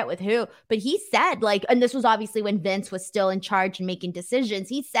 38. I forget with who, but he said, like, and this was obviously when Vince was still in charge and making decisions.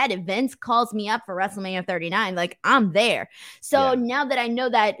 He said, if Vince calls me up for WrestleMania 39, like, I'm there. So now that I know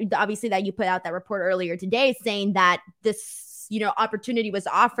that, obviously, that you put out that report earlier today saying that this, opportunity was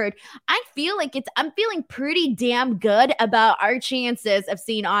offered, I feel like I'm feeling pretty damn good about our chances of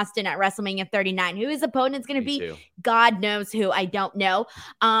seeing Austin at WrestleMania 39. Who his opponent's going to be? Too. God knows who. I don't know.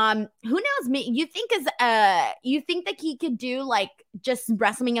 Who knows? You think that he could do like just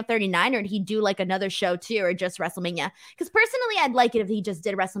WrestleMania 39, or did he do like another show too, or just WrestleMania? Because personally, I'd like it if he just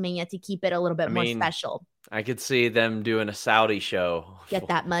did WrestleMania to keep it a little bit more special. I could see them doing a Saudi show. Get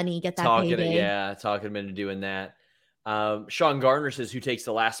that money, get that payday. Talking them into doing that. Sean Garner says, who takes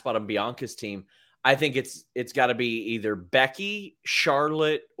the last spot on Bianca's team? I think it's got to be either Becky,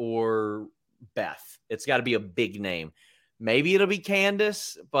 Charlotte, or Beth. It's got to be a big name. Maybe it'll be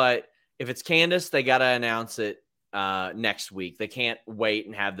Candace, but if it's Candace, they got to announce it next week. They can't wait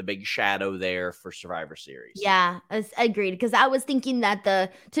and have the big shadow there for Survivor Series. Yeah, agreed. Because I was thinking that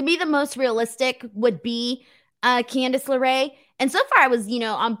to me the most realistic would be Candice LeRae, and so far I was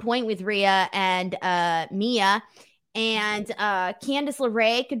on point with Rhea and Mia. And Candice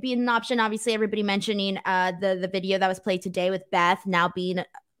LeRae could be an option. Obviously, everybody mentioning the video that was played today with Beth now being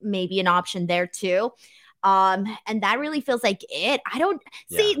maybe an option there too. And that really feels like it. I don't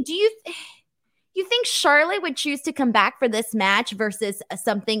see. Do you think Charlotte would choose to come back for this match versus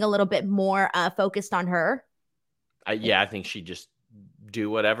something a little bit more focused on her? I think she'd just do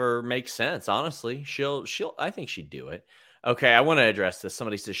whatever makes sense. Honestly, I think she'd do it. Okay, I want to address this.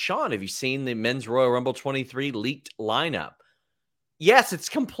 Somebody says, Sean, have you seen the Men's Royal Rumble 23 leaked lineup? Yes, it's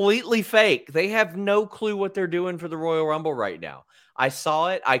completely fake. They have no clue what they're doing for the Royal Rumble right now. I saw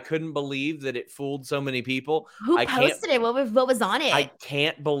it. I couldn't believe that it fooled so many people. Who posted it? What was on it? I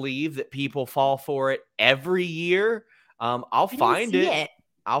can't believe that people fall for it every year. I'll find it.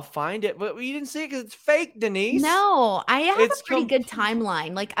 I'll find it. But you didn't see it because it's fake, Denise. No, I have a pretty good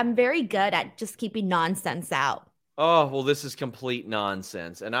timeline. Like, I'm very good at just keeping nonsense out. Oh, well, this is complete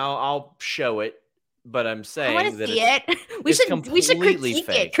nonsense, and I'll show it. But I'm saying I want to see it. We should critique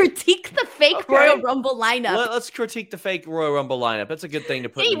it. Critique the fake Royal Rumble lineup. Let's critique the fake Royal Rumble lineup. That's a good thing to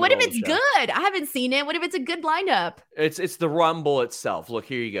put. Hey, what if it's good? I haven't seen it. What if it's a good lineup? It's the Rumble itself. Look,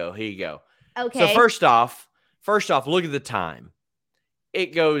 here you go. Okay. So first off, look at the time.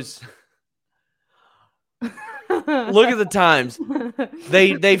 It goes. Look at the times.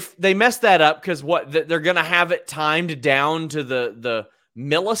 They messed that up because they're gonna have it timed down to the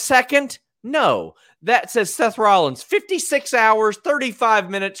millisecond. No, that says Seth Rollins 56 hours, 35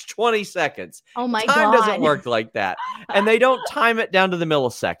 minutes, 20 seconds. Oh my God. Time doesn't work like that, and they don't time it down to the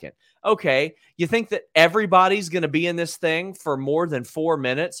millisecond. Okay, you think that everybody's gonna be in this thing for more than 4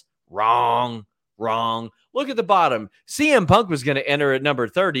 minutes? Wrong. Wrong. Look at the bottom. CM Punk was going to enter at number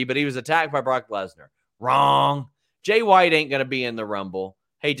 30, but he was attacked by Brock Lesnar. Wrong. Jay White ain't going to be in the Rumble.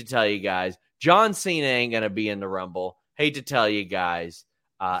 Hate to tell you guys. John Cena ain't going to be in the Rumble. Hate to tell you guys.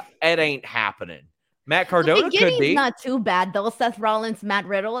 It ain't happening. Matt Cardona could be. Not too bad, though. Seth Rollins, Matt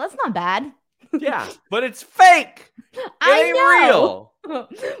Riddle. That's not bad. Yeah, but it's fake. It ain't real.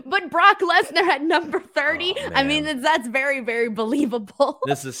 But Brock Lesnar at number 30, I mean, that's very, very believable.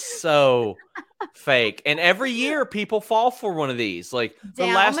 This is so fake. And every year people fall for one of these. Like,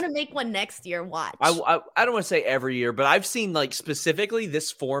 I'm going to make one next year. Watch. I don't want to say every year, but I've seen like specifically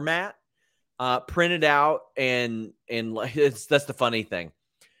this format printed out and that's the funny thing.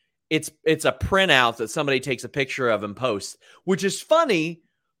 It's a printout that somebody takes a picture of and posts, which is funny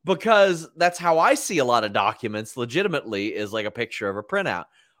because that's how I see a lot of documents legitimately is like a picture of a printout,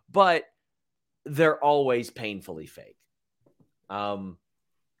 but they're always painfully fake. Sean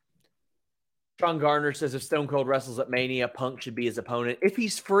Garner says if Stone Cold wrestles at Mania, Punk should be his opponent. If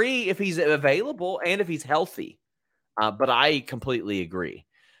he's free, if he's available, and if he's healthy. But I completely agree.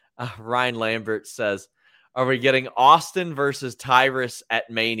 Ryan Lambert says, are we getting Austin versus Tyrus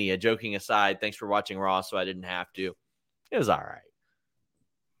at Mania? Joking aside, thanks for watching Raw, so I didn't have to. It was all right.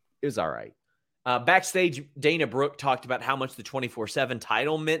 Backstage, Dana Brooke talked about how much the 24/7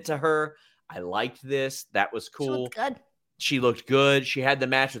 title meant to her. I liked this. That was cool. She looked good. She had the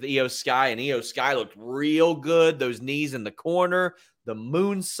match with Io Sky, and Io Sky looked real good. Those knees in the corner, the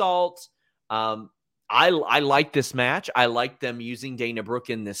moonsault. I like this match. I like them using Dana Brooke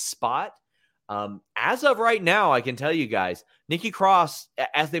in this spot. As of right now, I can tell you guys, Nikki Cross,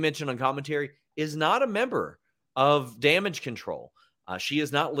 as they mentioned on commentary, is not a member of Damage Control. She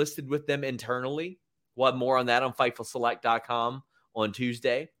is not listed with them internally. We'll have more on that on FightfulSelect.com on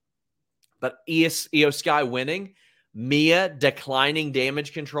Tuesday. But Io Sky winning, Mia declining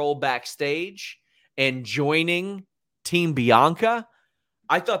Damage Control backstage, and joining Team Bianca.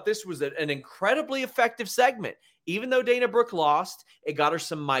 I thought this was an incredibly effective segment. Even though Dana Brooke lost, it got her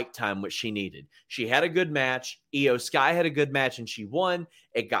some mic time, which she needed. She had a good match. Io Sky had a good match, and she won.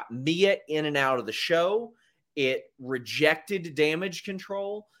 It got Mia in and out of the show. It rejected Damage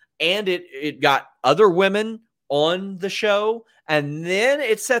Control, and it got other women on the show, and then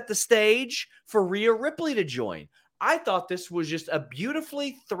it set the stage for Rhea Ripley to join. I thought this was just a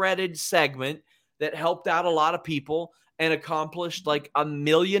beautifully threaded segment that helped out a lot of people and accomplished like a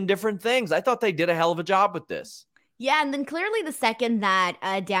million different things. I thought they did a hell of a job with this. Yeah, and then clearly the second that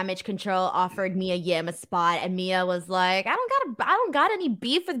Damage Control offered Mia Yim a spot, and Mia was like, I don't got any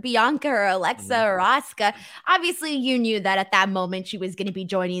beef with Bianca or Alexa or Asuka. Obviously, you knew that at that moment she was going to be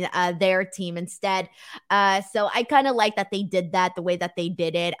joining their team instead. So I kind of like that they did that the way that they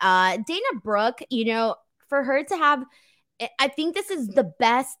did it. Dana Brooke, for her to have, I think this is the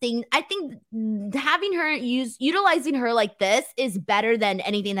best thing. I think having her utilizing her like this is better than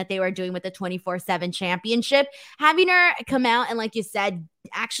anything that they were doing with the 24/7 championship. Having her come out and, like you said,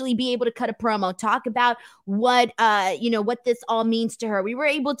 actually be able to cut a promo, talk about what this all means to her. We were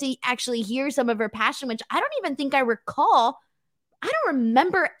able to actually hear some of her passion, which I don't even think I recall. I don't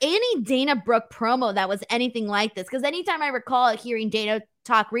remember any Dana Brooke promo that was anything like this, because anytime I recall hearing Dana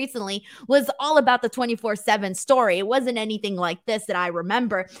talk recently was all about the 24/7 story. It wasn't anything like this that I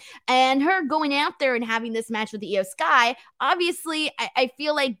remember. And her going out there and having this match with Io Sky, obviously, I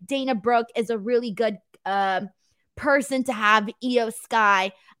feel like Dana Brooke is a really good person to have Io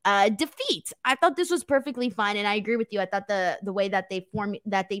Sky defeat. I thought this was perfectly fine, and I agree with you. I thought the way that they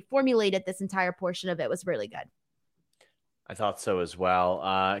formulated this entire portion of it was really good. I thought so as well.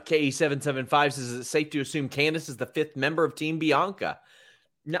 KE775 says, is it safe to assume Candice is the 5th member of Team Bianca?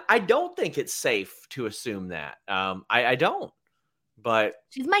 No, I don't think it's safe to assume that. I don't. But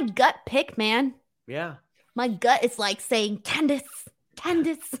she's my gut pick, man. Yeah. My gut is like saying, Candice.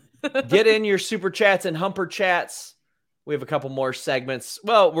 Get in your super chats and humper chats. We have a couple more segments.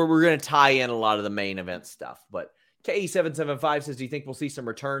 Well, we're going to tie in a lot of the main event stuff. But KE775 says, do you think we'll see some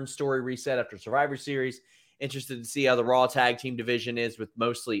return story reset after Survivor Series? Interested to see how the Raw tag team division is with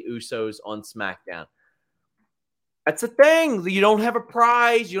mostly Usos on SmackDown. That's the thing. You don't have a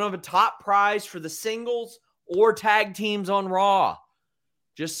prize. You don't have a top prize for the singles or tag teams on Raw.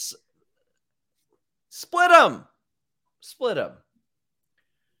 Just split them.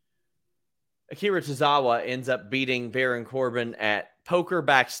 Akira Tozawa ends up beating Baron Corbin at poker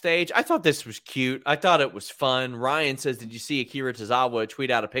backstage. I thought this was cute. I thought it was fun. Ryan says, did you see Akira Tozawa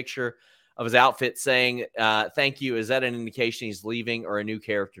tweet out a picture of his outfit saying, thank you? Is that an indication he's leaving or a new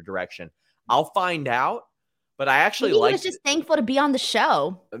character direction? I'll find out. But I actually Maybe he was just thankful to be on the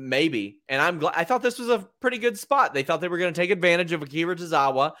show. Maybe. And I'm glad. I thought this was a pretty good spot. They thought they were going to take advantage of Akira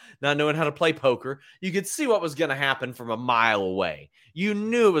Tozawa not knowing how to play poker. You could see what was going to happen from a mile away. You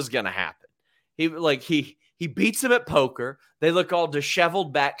knew it was going to happen. He beats him at poker. They look all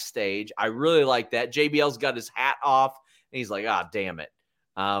disheveled backstage. I really like that. JBL's got his hat off, and he's like, damn it.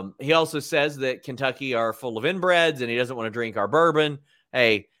 He also says that Kentucky are full of inbreds, and he doesn't want to drink our bourbon.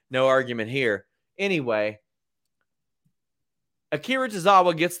 Hey, no argument here. Anyway, Akira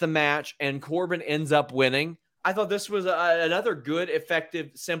Tozawa gets the match, and Corbin ends up winning. I thought this was another good,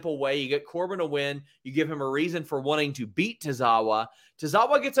 effective, simple way. You get Corbin a win. You give him a reason for wanting to beat Tozawa.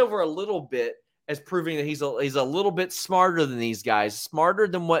 Tozawa gets over a little bit as proving that he's a little bit smarter than these guys, smarter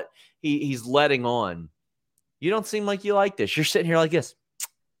than what he's letting on. You don't seem like you like this. You're sitting here like this.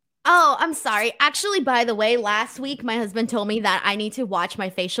 Oh, I'm sorry. Actually, by the way, last week my husband told me that I need to watch my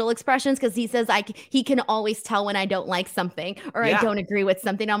facial expressions because he says he can always tell when I don't like something or I don't agree with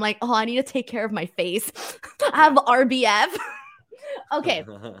something. I'm like, I need to take care of my face. I have RBF. Okay.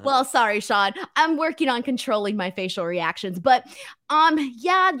 Well, sorry, Sean. I'm working on controlling my facial reactions. But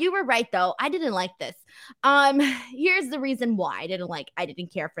yeah, you were right though. I didn't like this. Here's the reason why I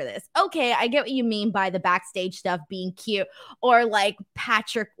didn't care for this. Okay, I get what you mean by the backstage stuff being cute or like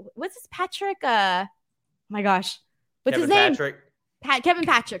Patrick. What's his Patrick? My gosh. What's Kevin his name? Patrick. Kevin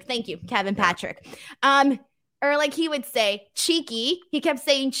Patrick. Thank you. Kevin Patrick. Or like he would say, cheeky. He kept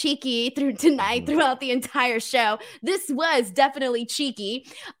saying cheeky throughout the entire show. This was definitely cheeky.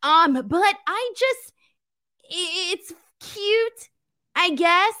 But it's cute, I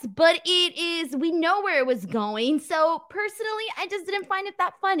guess, but we know where it was going. So personally, I just didn't find it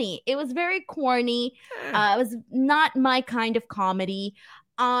that funny. It was very corny. It was not my kind of comedy.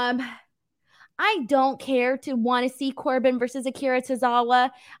 I don't care to want to see Corbin versus Akira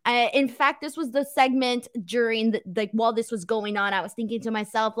Tozawa. In fact, this was the segment during while this was going on. I was thinking to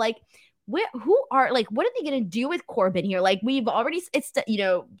myself, like, what are they going to do with Corbin here? Like, they've already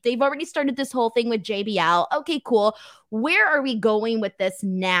started this whole thing with JBL. Okay, cool. Where are we going with this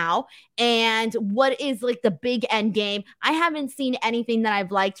now? And what is like the big end game? I haven't seen anything that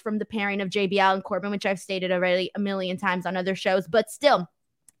I've liked from the pairing of JBL and Corbin, which I've stated already a million times on other shows, but still.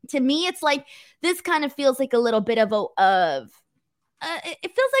 To me, it's like this kind of feels like a little bit of a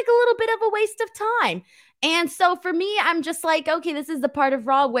waste of time. And so for me, I'm just like, okay, this is the part of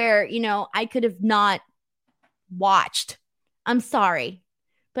Raw where, I could have not watched. I'm sorry,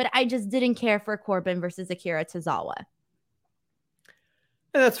 but I just didn't care for Corbin versus Akira Tozawa.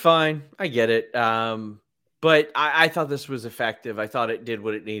 And that's fine. I get it. But I thought this was effective. I thought it did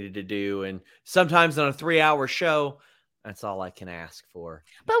what it needed to do. And sometimes on a 3-hour show, that's all I can ask for.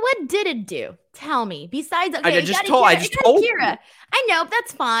 But what did it do? Tell me. Besides, okay, I just told Akira. You. I know,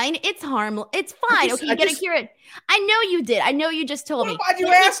 that's fine. It's harmless. It's fine. Okay, you get Akira. I know you did. I know you just told me. Why'd you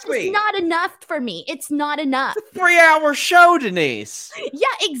ask me? It's not enough for me. It's not enough. It's a 3-hour show, Denise. Yeah,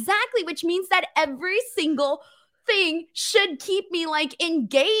 exactly. Which means that every single thing should keep me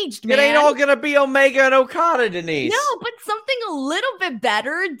engaged, man. It ain't all gonna be Omega and Okada, Denise. No, but something a little bit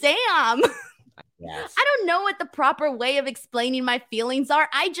better. Damn. Yes. I don't know what the proper way of explaining my feelings are.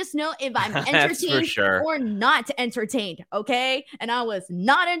 I just know if I'm entertained or not entertained, okay? And I was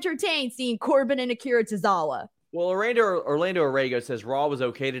not entertained seeing Corbin and Akira Tozawa. Well, Orlando Orrego says Raw was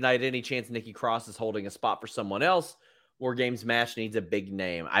okay tonight. Any chance Nikki Cross is holding a spot for someone else? War Games match needs a big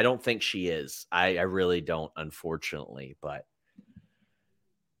name. I don't think she is. I really don't, unfortunately. But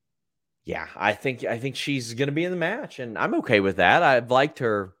yeah, I think she's going to be in the match, and I'm okay with that. I've liked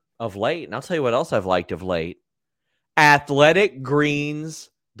her of late. And I'll tell you what else I've liked of late.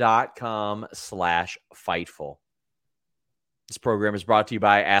 athleticgreens.com/Fightful. This program is brought to you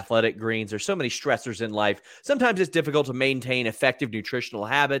by Athletic Greens. There's so many stressors in life. Sometimes it's difficult to maintain effective nutritional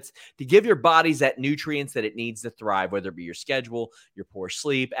habits to give your bodies that nutrients that it needs to thrive, whether it be your schedule, your poor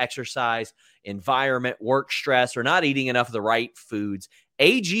sleep, exercise, environment, work stress, or not eating enough of the right foods.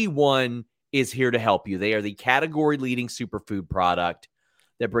 AG1 is here to help you. They are the category-leading superfood product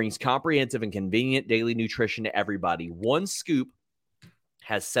that brings comprehensive and convenient daily nutrition to everybody. One scoop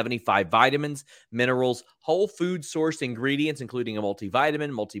has 75 vitamins, minerals, whole food sourced ingredients, including a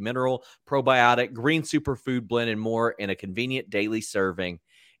multivitamin, multimineral, probiotic, green superfood blend, and more in a convenient daily serving.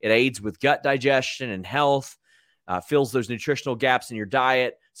 It aids with gut digestion and health, fills those nutritional gaps in your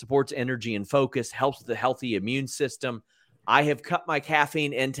diet, supports energy and focus, helps with the healthy immune system. I have cut my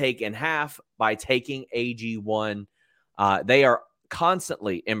caffeine intake in half by taking AG1. They are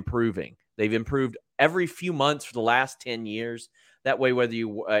constantly improving. They've improved every few months for the last 10 years. That way, whether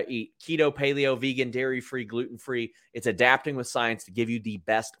you eat keto, paleo, vegan, dairy-free, gluten-free, it's adapting with science to give you the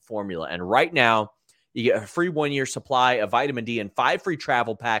best formula. And right now, You get a free 1-year supply of vitamin D and 5 free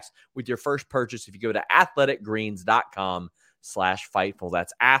travel packs with your first purchase if you go to athleticgreens.com/Fightful.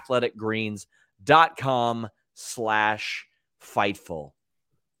 That's athleticgreens.com/Fightful.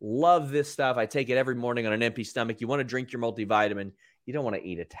 Love this stuff. I take it every morning on an empty stomach. You want to drink your multivitamin. You don't want to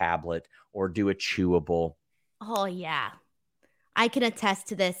eat a tablet or do a chewable. Oh, yeah. I can attest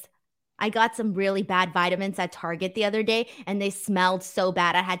to this. I got some really bad vitamins at Target the other day, and they smelled so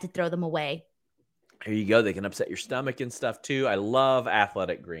bad I had to throw them away. Here you go. They can upset your stomach and stuff too. I love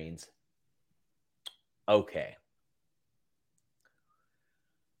Athletic Greens. Okay.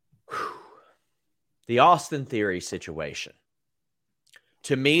 Whew. The Austin Theory situation.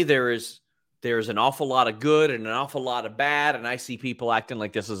 To me, there's an awful lot of good and an awful lot of bad, and I see people acting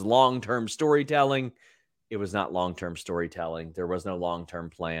like this is long-term storytelling. It was not long-term storytelling. There was no long-term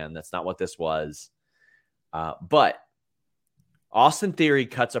plan. That's not what this was. But Austin Theory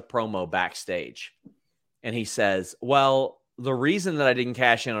cuts a promo backstage, and he says, well, the reason that I didn't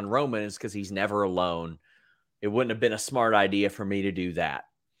cash in on Roman is because he's never alone. It wouldn't have been a smart idea for me to do that.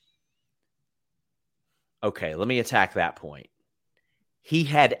 Okay, let me attack that point. He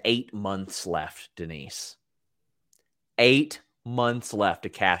had 8 months left, Denise. 8 months left to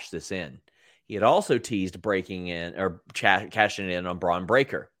cash this in. He had also teased breaking in or cashing in on Braun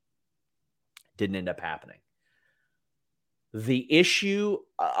Breaker. Didn't end up happening. The issue,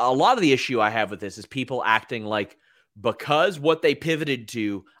 a lot of the issue I have with this is people acting like because what they pivoted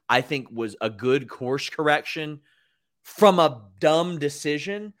to, I think, was a good course correction from a dumb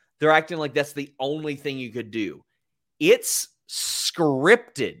decision. They're acting like that's the only thing you could do. It's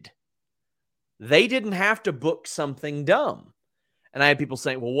scripted. They didn't have to book something dumb. And I had people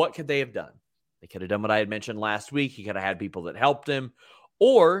saying, well, what could they have done? They could have done what I had mentioned last week. He could have had people that helped him.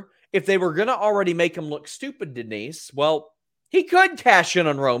 Or if they were going to already make him look stupid, Denise, well, he could cash in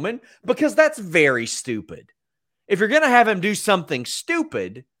on Roman because that's very stupid. If you're going to have him do something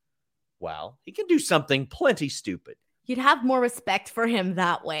stupid, well, he can do something plenty stupid. You'd have more respect for him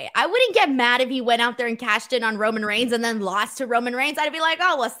that way. I wouldn't get mad if he went out there and cashed in on Roman Reigns and then lost to Roman Reigns. I'd be like,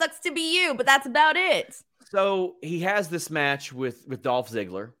 oh, well, sucks to be you, but that's about it. So he has this match with Dolph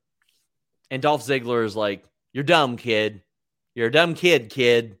Ziggler. And Dolph Ziggler is like, you're dumb, kid. You're a dumb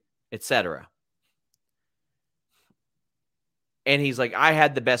kid, etc. And he's like, I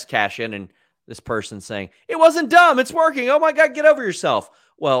had the best cash in. And this person saying, it wasn't dumb. It's working. Oh, my God, get over yourself.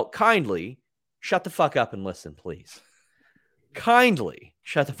 Well, kindly shut the fuck up and listen, please. Kindly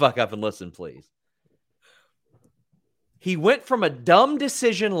shut the fuck up and listen, please. He went from a dumb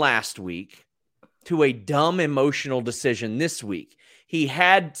decision last week to a dumb emotional decision this week. He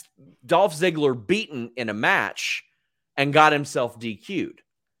had Dolph Ziggler beaten in a match and got himself DQ'd.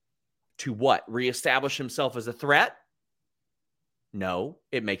 To what? Reestablish himself as a threat? No,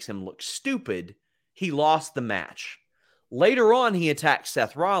 it makes him look stupid. He lost the match. Later on, he attacked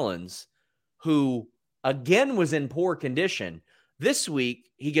Seth Rollins, who again was in poor condition. This week,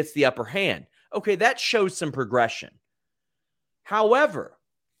 he gets the upper hand. Okay, that shows some progression. However,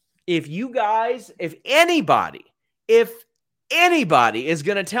 if anybody is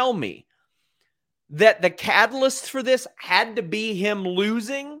going to tell me that the catalyst for this had to be him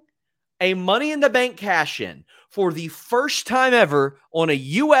losing a Money in the Bank cash-in for the first time ever on a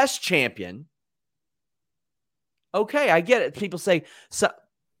U.S. champion, okay, I get it. People say, so,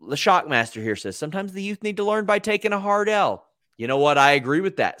 the Shockmaster here says, sometimes the youth need to learn by taking a hard L. You know what? I agree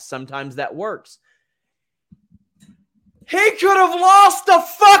with that. Sometimes that works. He could have lost the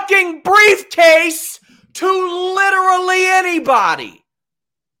fucking briefcase to literally anybody.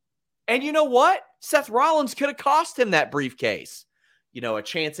 And you know what? Seth Rollins could have cost him that briefcase. You know, a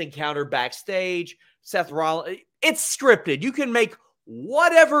chance encounter backstage. Seth Rollins, it's scripted. You can make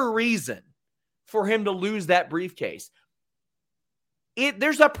whatever reason for him to lose that briefcase.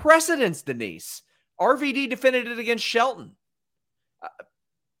 There's a precedence, Denise. RVD defended it against Shelton.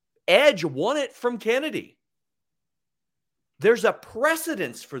 Edge won it from Kennedy. There's a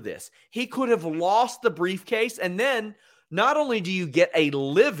precedence for this. He could have lost the briefcase, and then not only do you get a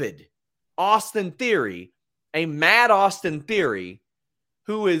livid Austin Theory, a mad Austin Theory,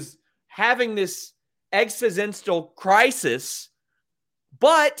 who is having this existential crisis,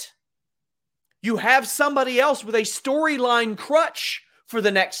 but you have somebody else with a storyline crutch for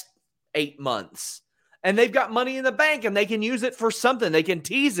the next 8 months. And they've got Money in the Bank, and they can use it for something. They can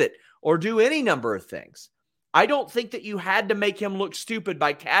tease it or do any number of things. I don't think that you had to make him look stupid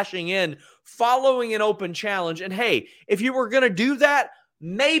by cashing in, following an open challenge. And hey, if you were going to do that,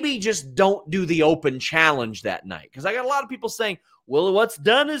 maybe just don't do the open challenge that night. Because I got a lot of people saying, well, what's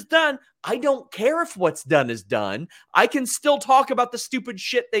done is done. I don't care if what's done is done. I can still talk about the stupid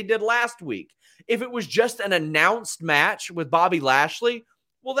shit they did last week. If it was just an announced match with Bobby Lashley,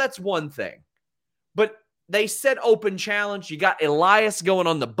 well, that's one thing. But they said open challenge. You got Elias going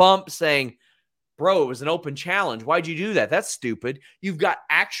on the bump saying, bro, it was an open challenge. Why'd you do that? That's stupid. You've got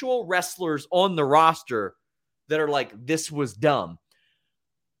actual wrestlers on the roster that are like, this was dumb.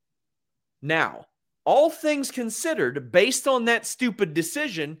 Now, all things considered, based on that stupid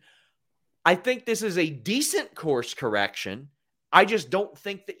decision, I think this is a decent course correction. I just don't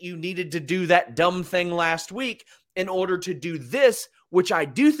think that you needed to do that dumb thing last week in order to do this, which I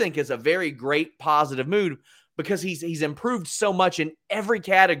do think is a very great positive move because he's improved so much in every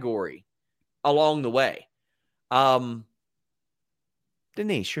category along the way.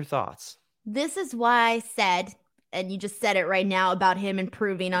 Denise, your thoughts? This is why I said, and you just said it right now about him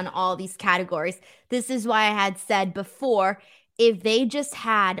improving on all these categories. This is why I had said before, if they just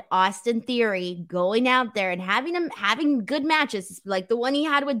had Austin Theory going out there and having good matches, like the one he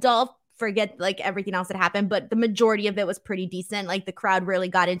had with Dolph, forget like everything else that happened, but the majority of it was pretty decent. Like the crowd really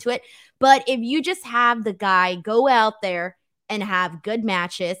got into it. But if you just have the guy go out there and have good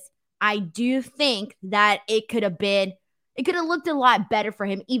matches, I do think that it could have looked a lot better for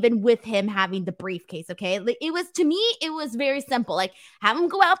him, even with him having the briefcase, okay? To me, it was very simple. Like, have him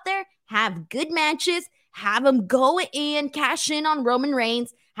go out there, have good matches, have him go and cash in on Roman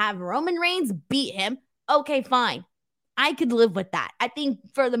Reigns, have Roman Reigns beat him. Okay, fine. I could live with that. I think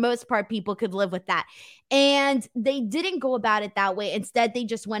for the most part, people could live with that. And they didn't go about it that way. Instead, they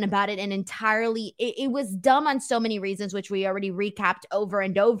just went about it and entirely, it was dumb on so many reasons, which we already recapped over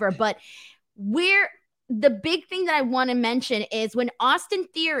and over. But the big thing that I want to mention is when Austin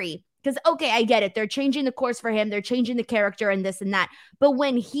Theory, because, okay, I get it. They're changing the course for him. They're changing the character and this and that. But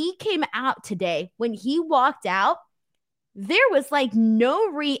when he came out today, when he walked out, there was like no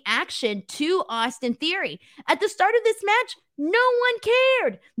reaction to Austin Theory. At the start of this match, no one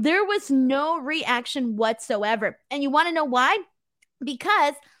cared. There was no reaction whatsoever. And you want to know why?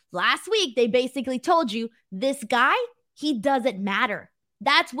 Because last week, they basically told you, this guy, he doesn't matter.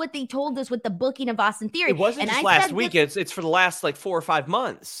 That's what they told us with the booking of Austin Theory. It wasn't just last week. It's for the last like 4 or 5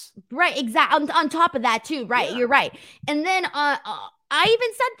 months. Right, exactly. On top of that too, right? Yeah. You're right. And then I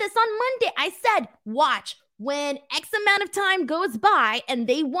even said this on Monday. I said, watch, when X amount of time goes by and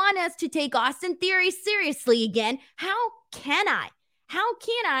they want us to take Austin Theory seriously again, how can I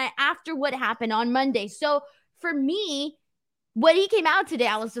after what happened on Monday? So for me, when he came out today,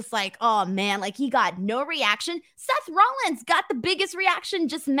 I was just like, oh man, like he got no reaction. Seth Rollins got the biggest reaction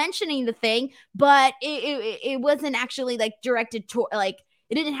just mentioning the thing, but it wasn't actually like directed to, like,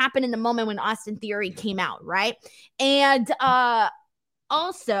 it didn't happen in the moment when Austin Theory came out, right? And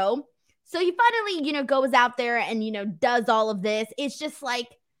also, so he finally, goes out there and, does all of this. It's just like,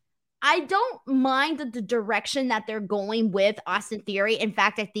 I don't mind the direction that they're going with Austin Theory. In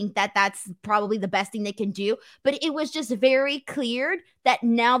fact, I think that that's probably the best thing they can do. But it was just very clear that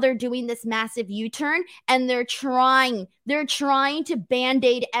now they're doing this massive U-turn and they're trying to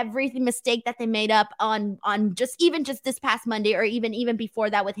band-aid every mistake that they made up on just this past Monday, or even before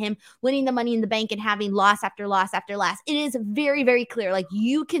that, with him winning the Money in the Bank and having loss after loss after loss. It is very, very clear. Like,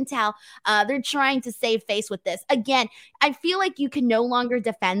 you can tell they're trying to save face with this. Again, I feel like you can no longer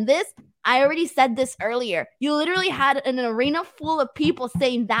defend this. I already said this earlier. You literally had an arena full of people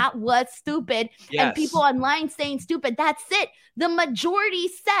saying that was stupid, yes, and people online saying stupid. That's it. The majority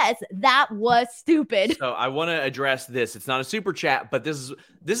says that was stupid. So I want to address this. It's not a super chat, but this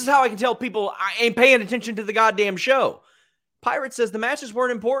is how I can tell people I ain't paying attention to the goddamn show. Pirate says the matches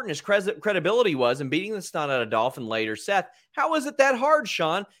weren't important as credibility was, and beating the snot out of Dolph and later Seth. How is it that hard,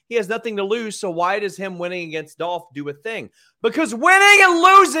 Sean? He has nothing to lose, so why does him winning against Dolph do a thing? Because winning and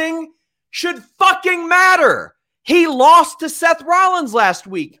losing should fucking matter. He lost to Seth Rollins last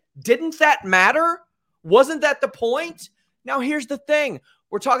week. Didn't that matter? Wasn't that the point? Now, here's the thing.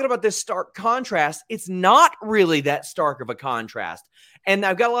 We're talking about this stark contrast. It's not really that stark of a contrast. And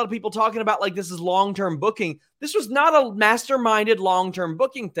I've got a lot of people talking about like this is long-term booking. This was not a masterminded long-term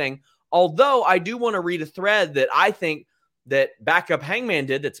booking thing. Although I do want to read a thread that I think that Backup Hangman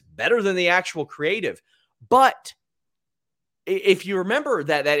did that's better than the actual creative. But if you remember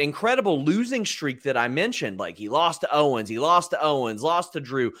that incredible losing streak that I mentioned, like he lost to Owens, lost to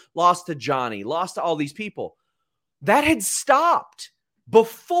Drew, lost to Johnny, lost to all these people, that had stopped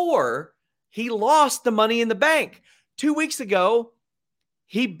before he lost the Money in the Bank. 2 weeks ago,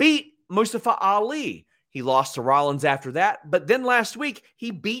 he beat Mustafa Ali. He lost to Rollins after that, but then last week,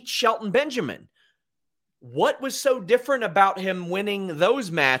 he beat Shelton Benjamin. What was so different about him winning those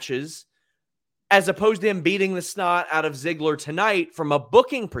matches as opposed to him beating the snot out of Ziggler tonight from a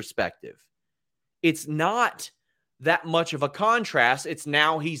booking perspective? It's not that much of a contrast. It's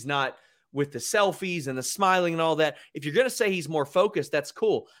now he's not with the selfies and the smiling and all that. If you're going to say he's more focused, that's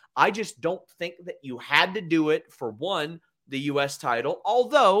cool. I just don't think that you had to do it for one, the U.S. title.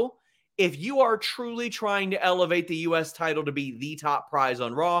 Although, if you are truly trying to elevate the U.S. title to be the top prize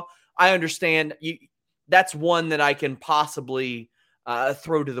on Raw, I understand that's one that I can possibly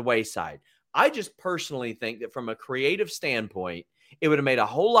throw to the wayside. I just personally think that from a creative standpoint, it would have made a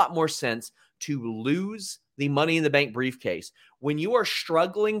whole lot more sense to lose the Money in the Bank briefcase. When you are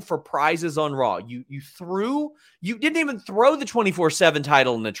struggling for prizes on Raw, you didn't even throw the 24/7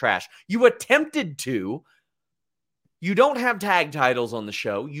 title in the trash. You attempted to. You don't have tag titles on the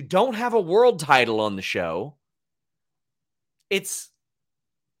show. You don't have a world title on the show.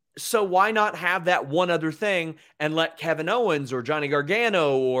 So why not have that one other thing and let Kevin Owens or Johnny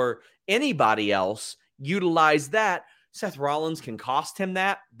Gargano or anybody else utilize that? Seth Rollins can cost him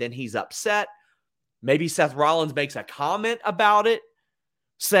that. Then he's upset. Maybe Seth Rollins makes a comment about it,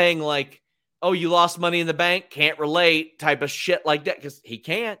 saying like, oh, you lost Money in the Bank, can't relate, type of shit like that, because he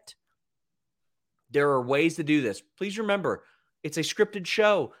can't. There are ways to do this. Please remember, it's a scripted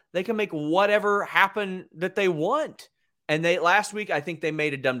show. They can make whatever happen that they want. And last week, I think they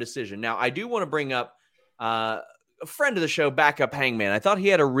made a dumb decision. Now, I do want to bring up a friend of the show, Backup Hangman. I thought he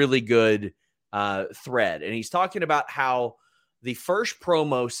had a really good thread. And he's talking about how the first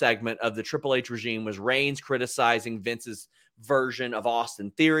promo segment of the Triple H regime was Reigns criticizing Vince's version of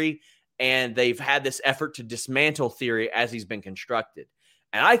Austin Theory. And they've had this effort to dismantle Theory as he's been constructed.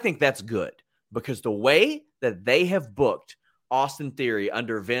 And I think that's good, because the way that they have booked Austin Theory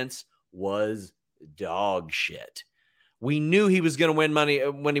under Vince was dog shit. We knew he was going to win money.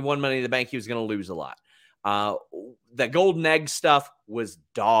 When he won Money in the Bank, he was going to lose a lot. The golden egg stuff was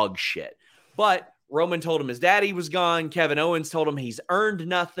dog shit. But Roman told him his daddy was gone. Kevin Owens told him he's earned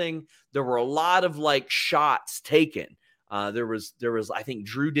nothing. There were a lot of like shots taken. There was, I think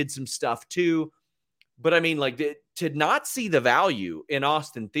Drew did some stuff too. But I mean, like, to not see the value in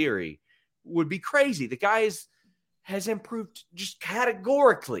Austin Theory would be crazy. The guy has improved just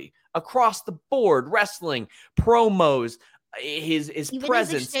categorically across the board. Wrestling, promos, his even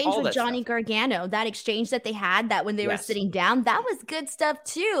presence, his exchange all with that Johnny stuff. Gargano, that exchange that they had, that when they were sitting down, that was good stuff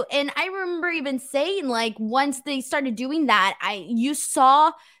too. And I remember even saying, like, once they started doing that, you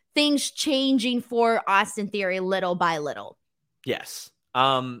saw things changing for Austin Theory little by little. Yes.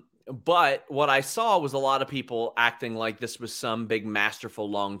 But what I saw was a lot of people acting like this was some big masterful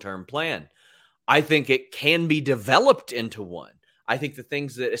long-term plan. I think it can be developed into one. I think the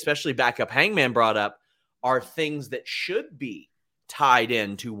things that especially Backup Hangman brought up are things that should be tied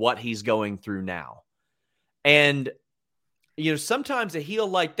into what he's going through now. And, you know, sometimes a heel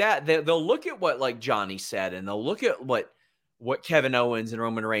like that, they'll look at what like Johnny said, and they'll look at what Kevin Owens and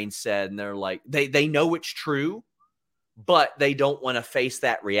Roman Reigns said, and they're like, they know it's true, but they don't want to face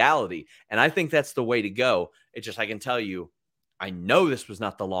that reality. And I think that's the way to go. It's just, I can tell you, I know this was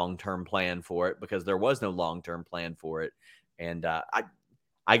not the long-term plan for it, because there was no long-term plan for it. And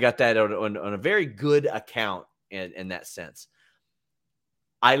I got that on a very good account in that sense.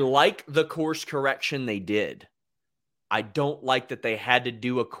 I like the course correction they did. I don't like that they had to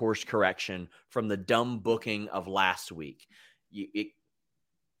do a course correction from the dumb booking of last week.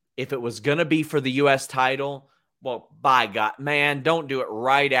 If it was going to be for the U.S. title, well, by God, man, don't do it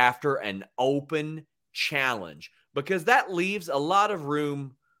right after an open challenge, because that leaves a lot of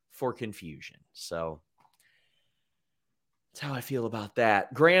room for confusion. So that's how I feel about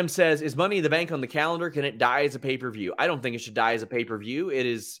that. Graham says, is Money in the Bank on the calendar? Can it die as a pay-per-view? I don't think it should die as a pay-per-view. It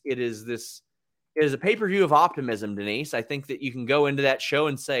is a pay-per-view of optimism, Denise. I think that you can go into that show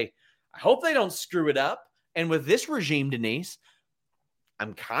and say, I hope they don't screw it up. And with this regime, Denise,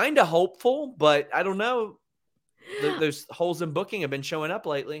 I'm kind of hopeful, but I don't know. Those holes in booking have been showing up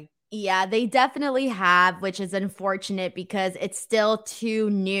lately. Yeah, they definitely have, which is unfortunate because it's still too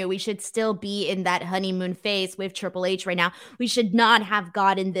new. We should still be in that honeymoon phase with Triple H right now. We should not have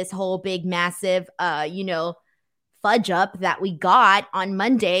gotten this whole big, massive, fudge up that we got on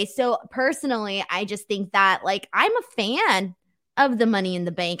Monday. So personally, I just think that, like, I'm a fan of the Money in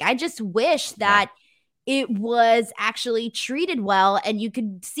the Bank. I just wish that it was actually treated well and you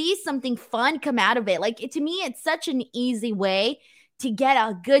could see something fun come out of it. Like, to me, it's such an easy way to get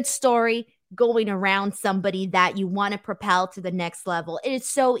a good story going around somebody that you want to propel to the next level. It is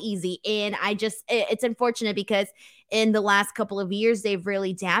so easy. And it's unfortunate because in the last couple of years, they've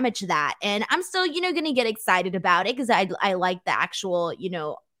really damaged that. And I'm still, going to get excited about it because I like the actual,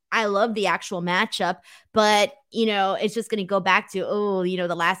 I love the actual matchup, but, it's just going to go back to,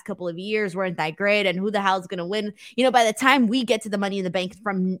 the last couple of years weren't that great. And who the hell is going to win? By the time we get to the Money in the Bank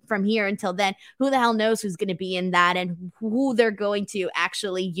from here until then, who the hell knows who's going to be in that and who they're going to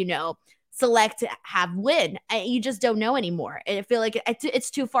actually, Select have win. You just don't know anymore. I feel like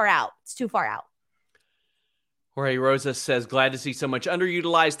it's too far out. It's too far out. Jorge Rosa says, glad to see so much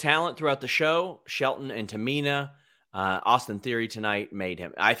underutilized talent throughout the show. Shelton and Tamina, Austin Theory tonight made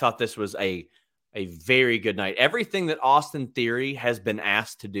him. I thought this was a very good night. Everything that Austin Theory has been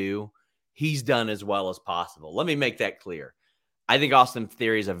asked to do, he's done as well as possible. Let me make that clear. I think Austin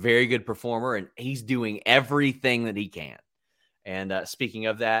Theory is a very good performer, and he's doing everything that he can. And speaking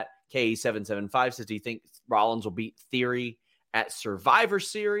of that, KE775 says, do you think Rollins will beat Theory at Survivor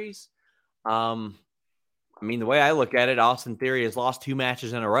Series? I mean, the way I look at it, Austin Theory has lost 2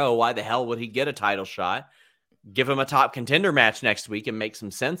 matches in a row. Why the hell would he get a title shot? Give him a top contender match next week and make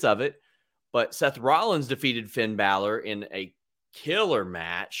some sense of it. But Seth Rollins defeated Finn Balor in a killer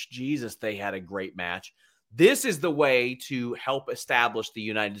match. Jesus, they had a great match. This is the way to help establish the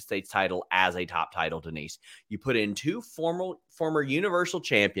United States title as a top title, Denise. You put in 2 former Universal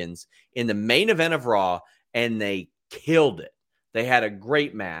Champions in the main event of Raw, and they killed it. They had a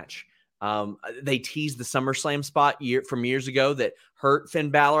great match. They teased the SummerSlam spot from years ago that hurt Finn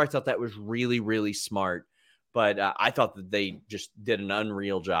Balor. I thought that was really, really smart. But I thought that they just did an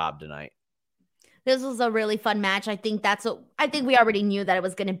unreal job tonight. This was a really fun match. I think we already knew that it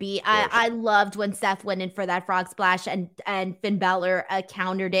was going to be. I loved when Seth went in for that frog splash and Finn Balor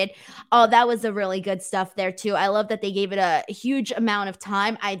countered it. Oh, that was a really good stuff there too. I love that they gave it a huge amount of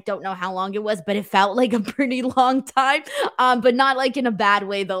time. I don't know how long it was, but it felt like a pretty long time. But not like in a bad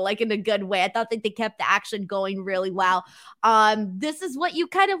way though, like in a good way. I thought that they kept the action going really well. This is what you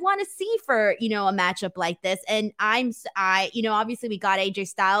kind of want to see for, a matchup like this. And obviously we got AJ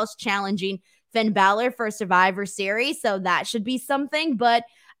Styles challenging Finn Balor for a Survivor Series, so that should be something. But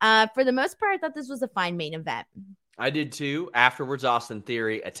for the most part, I thought this was a fine main event. I did too. Afterwards, Austin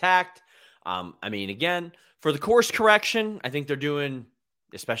Theory attacked. Again, for the course correction, I think they're doing,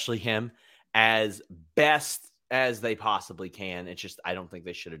 especially him, as best as they possibly can. It's just, I don't think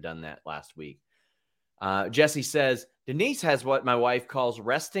they should have done that last week. Jesse says, Denise has what my wife calls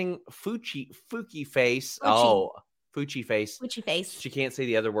resting Fuki face. Oh, Fuchi face. Fuchi face. She can't say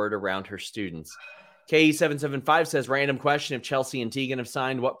the other word around her students. KE775 says, random question. If Chelsea and Tegan have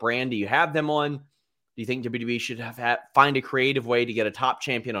signed, what brand do you have them on? Do you think WWE should find a creative way to get a top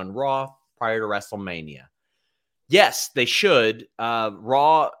champion on Raw prior to WrestleMania? Yes, they should.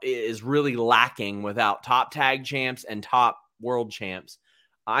 Raw is really lacking without top tag champs and top world champs.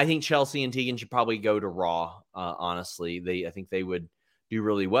 I think Chelsea and Tegan should probably go to Raw, honestly. I think they would do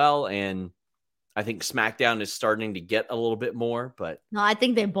really well, and I think SmackDown is starting to get a little bit more, but... No, I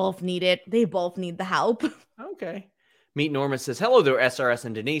think they both need it. They both need the help. Okay. Meet Norman says, hello there, SRS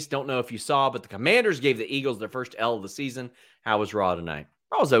and Denise. Don't know if you saw, but the Commanders gave the Eagles their first L of the season. How was Raw tonight?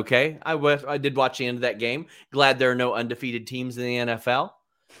 Raw was okay. I did watch the end of that game. Glad there are no undefeated teams in the NFL.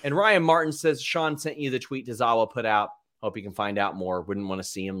 And Ryan Martin says, Sean sent you the tweet Tozawa put out. Hope you can find out more. Wouldn't want to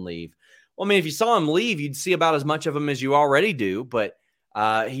see him leave. Well, if you saw him leave, you'd see about as much of him as you already do, but...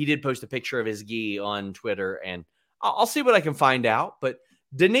 he did post a picture of his gi on Twitter, and I'll see what I can find out. But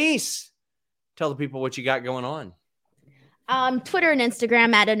Denise, tell the people what you got going on. Twitter and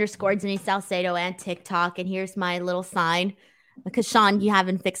Instagram @ Denise Salcedo and TikTok. And here's my little sign because Sean, you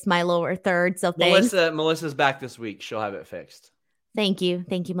haven't fixed my lower third. So thanks. Melissa's back this week. She'll have it fixed. Thank you,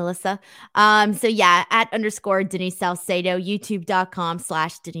 Melissa. So yeah, @ Denise Salcedo,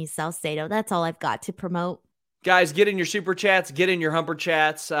 youtube.com/Denise Salcedo. That's all I've got to promote. Guys, get in your super chats, get in your humper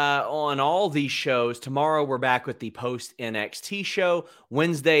chats on all these shows. Tomorrow, we're back with the post NXT show.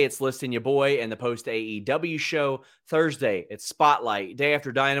 Wednesday, it's Listing Your Boy and the post AEW show. Thursday, it's Spotlight. Day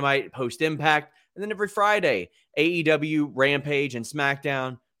after Dynamite, post Impact. And then every Friday, AEW, Rampage, and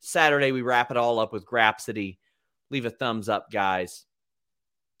SmackDown. Saturday, we wrap it all up with Grapsody. Leave a thumbs up, guys.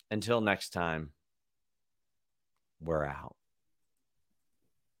 Until next time, we're out.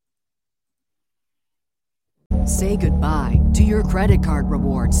 Say goodbye to your credit card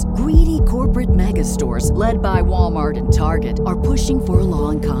rewards. Greedy corporate mega stores, led by Walmart and Target, are pushing for a law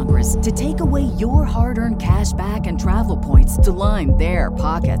in Congress to take away your hard-earned cash back and travel points to line their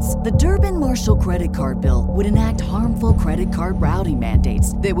pockets. The Durbin-Marshall credit card bill would enact harmful credit card routing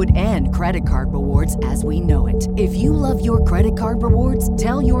mandates that would end credit card rewards as we know it. If you love your credit card rewards,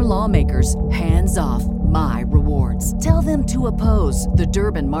 tell your lawmakers, hands off my rewards. Tell them to oppose the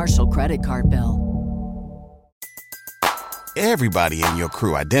Durbin-Marshall credit card bill. Everybody in your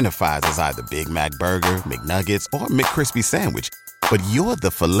crew identifies as either Big Mac Burger, McNuggets, or McCrispy Sandwich. But you're the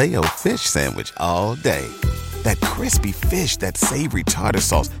Filet-O-Fish Sandwich all day. That crispy fish, that savory tartar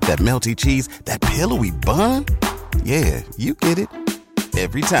sauce, that melty cheese, that pillowy bun. Yeah, you get it.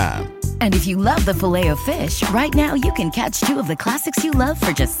 Every time. And if you love the Filet-O-Fish, right now you can catch 2 of the classics you love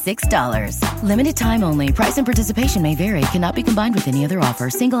for just $6. Limited time only. Price and participation may vary. Cannot be combined with any other offer.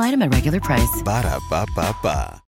 Single item at regular price. Ba-da-ba-ba-ba.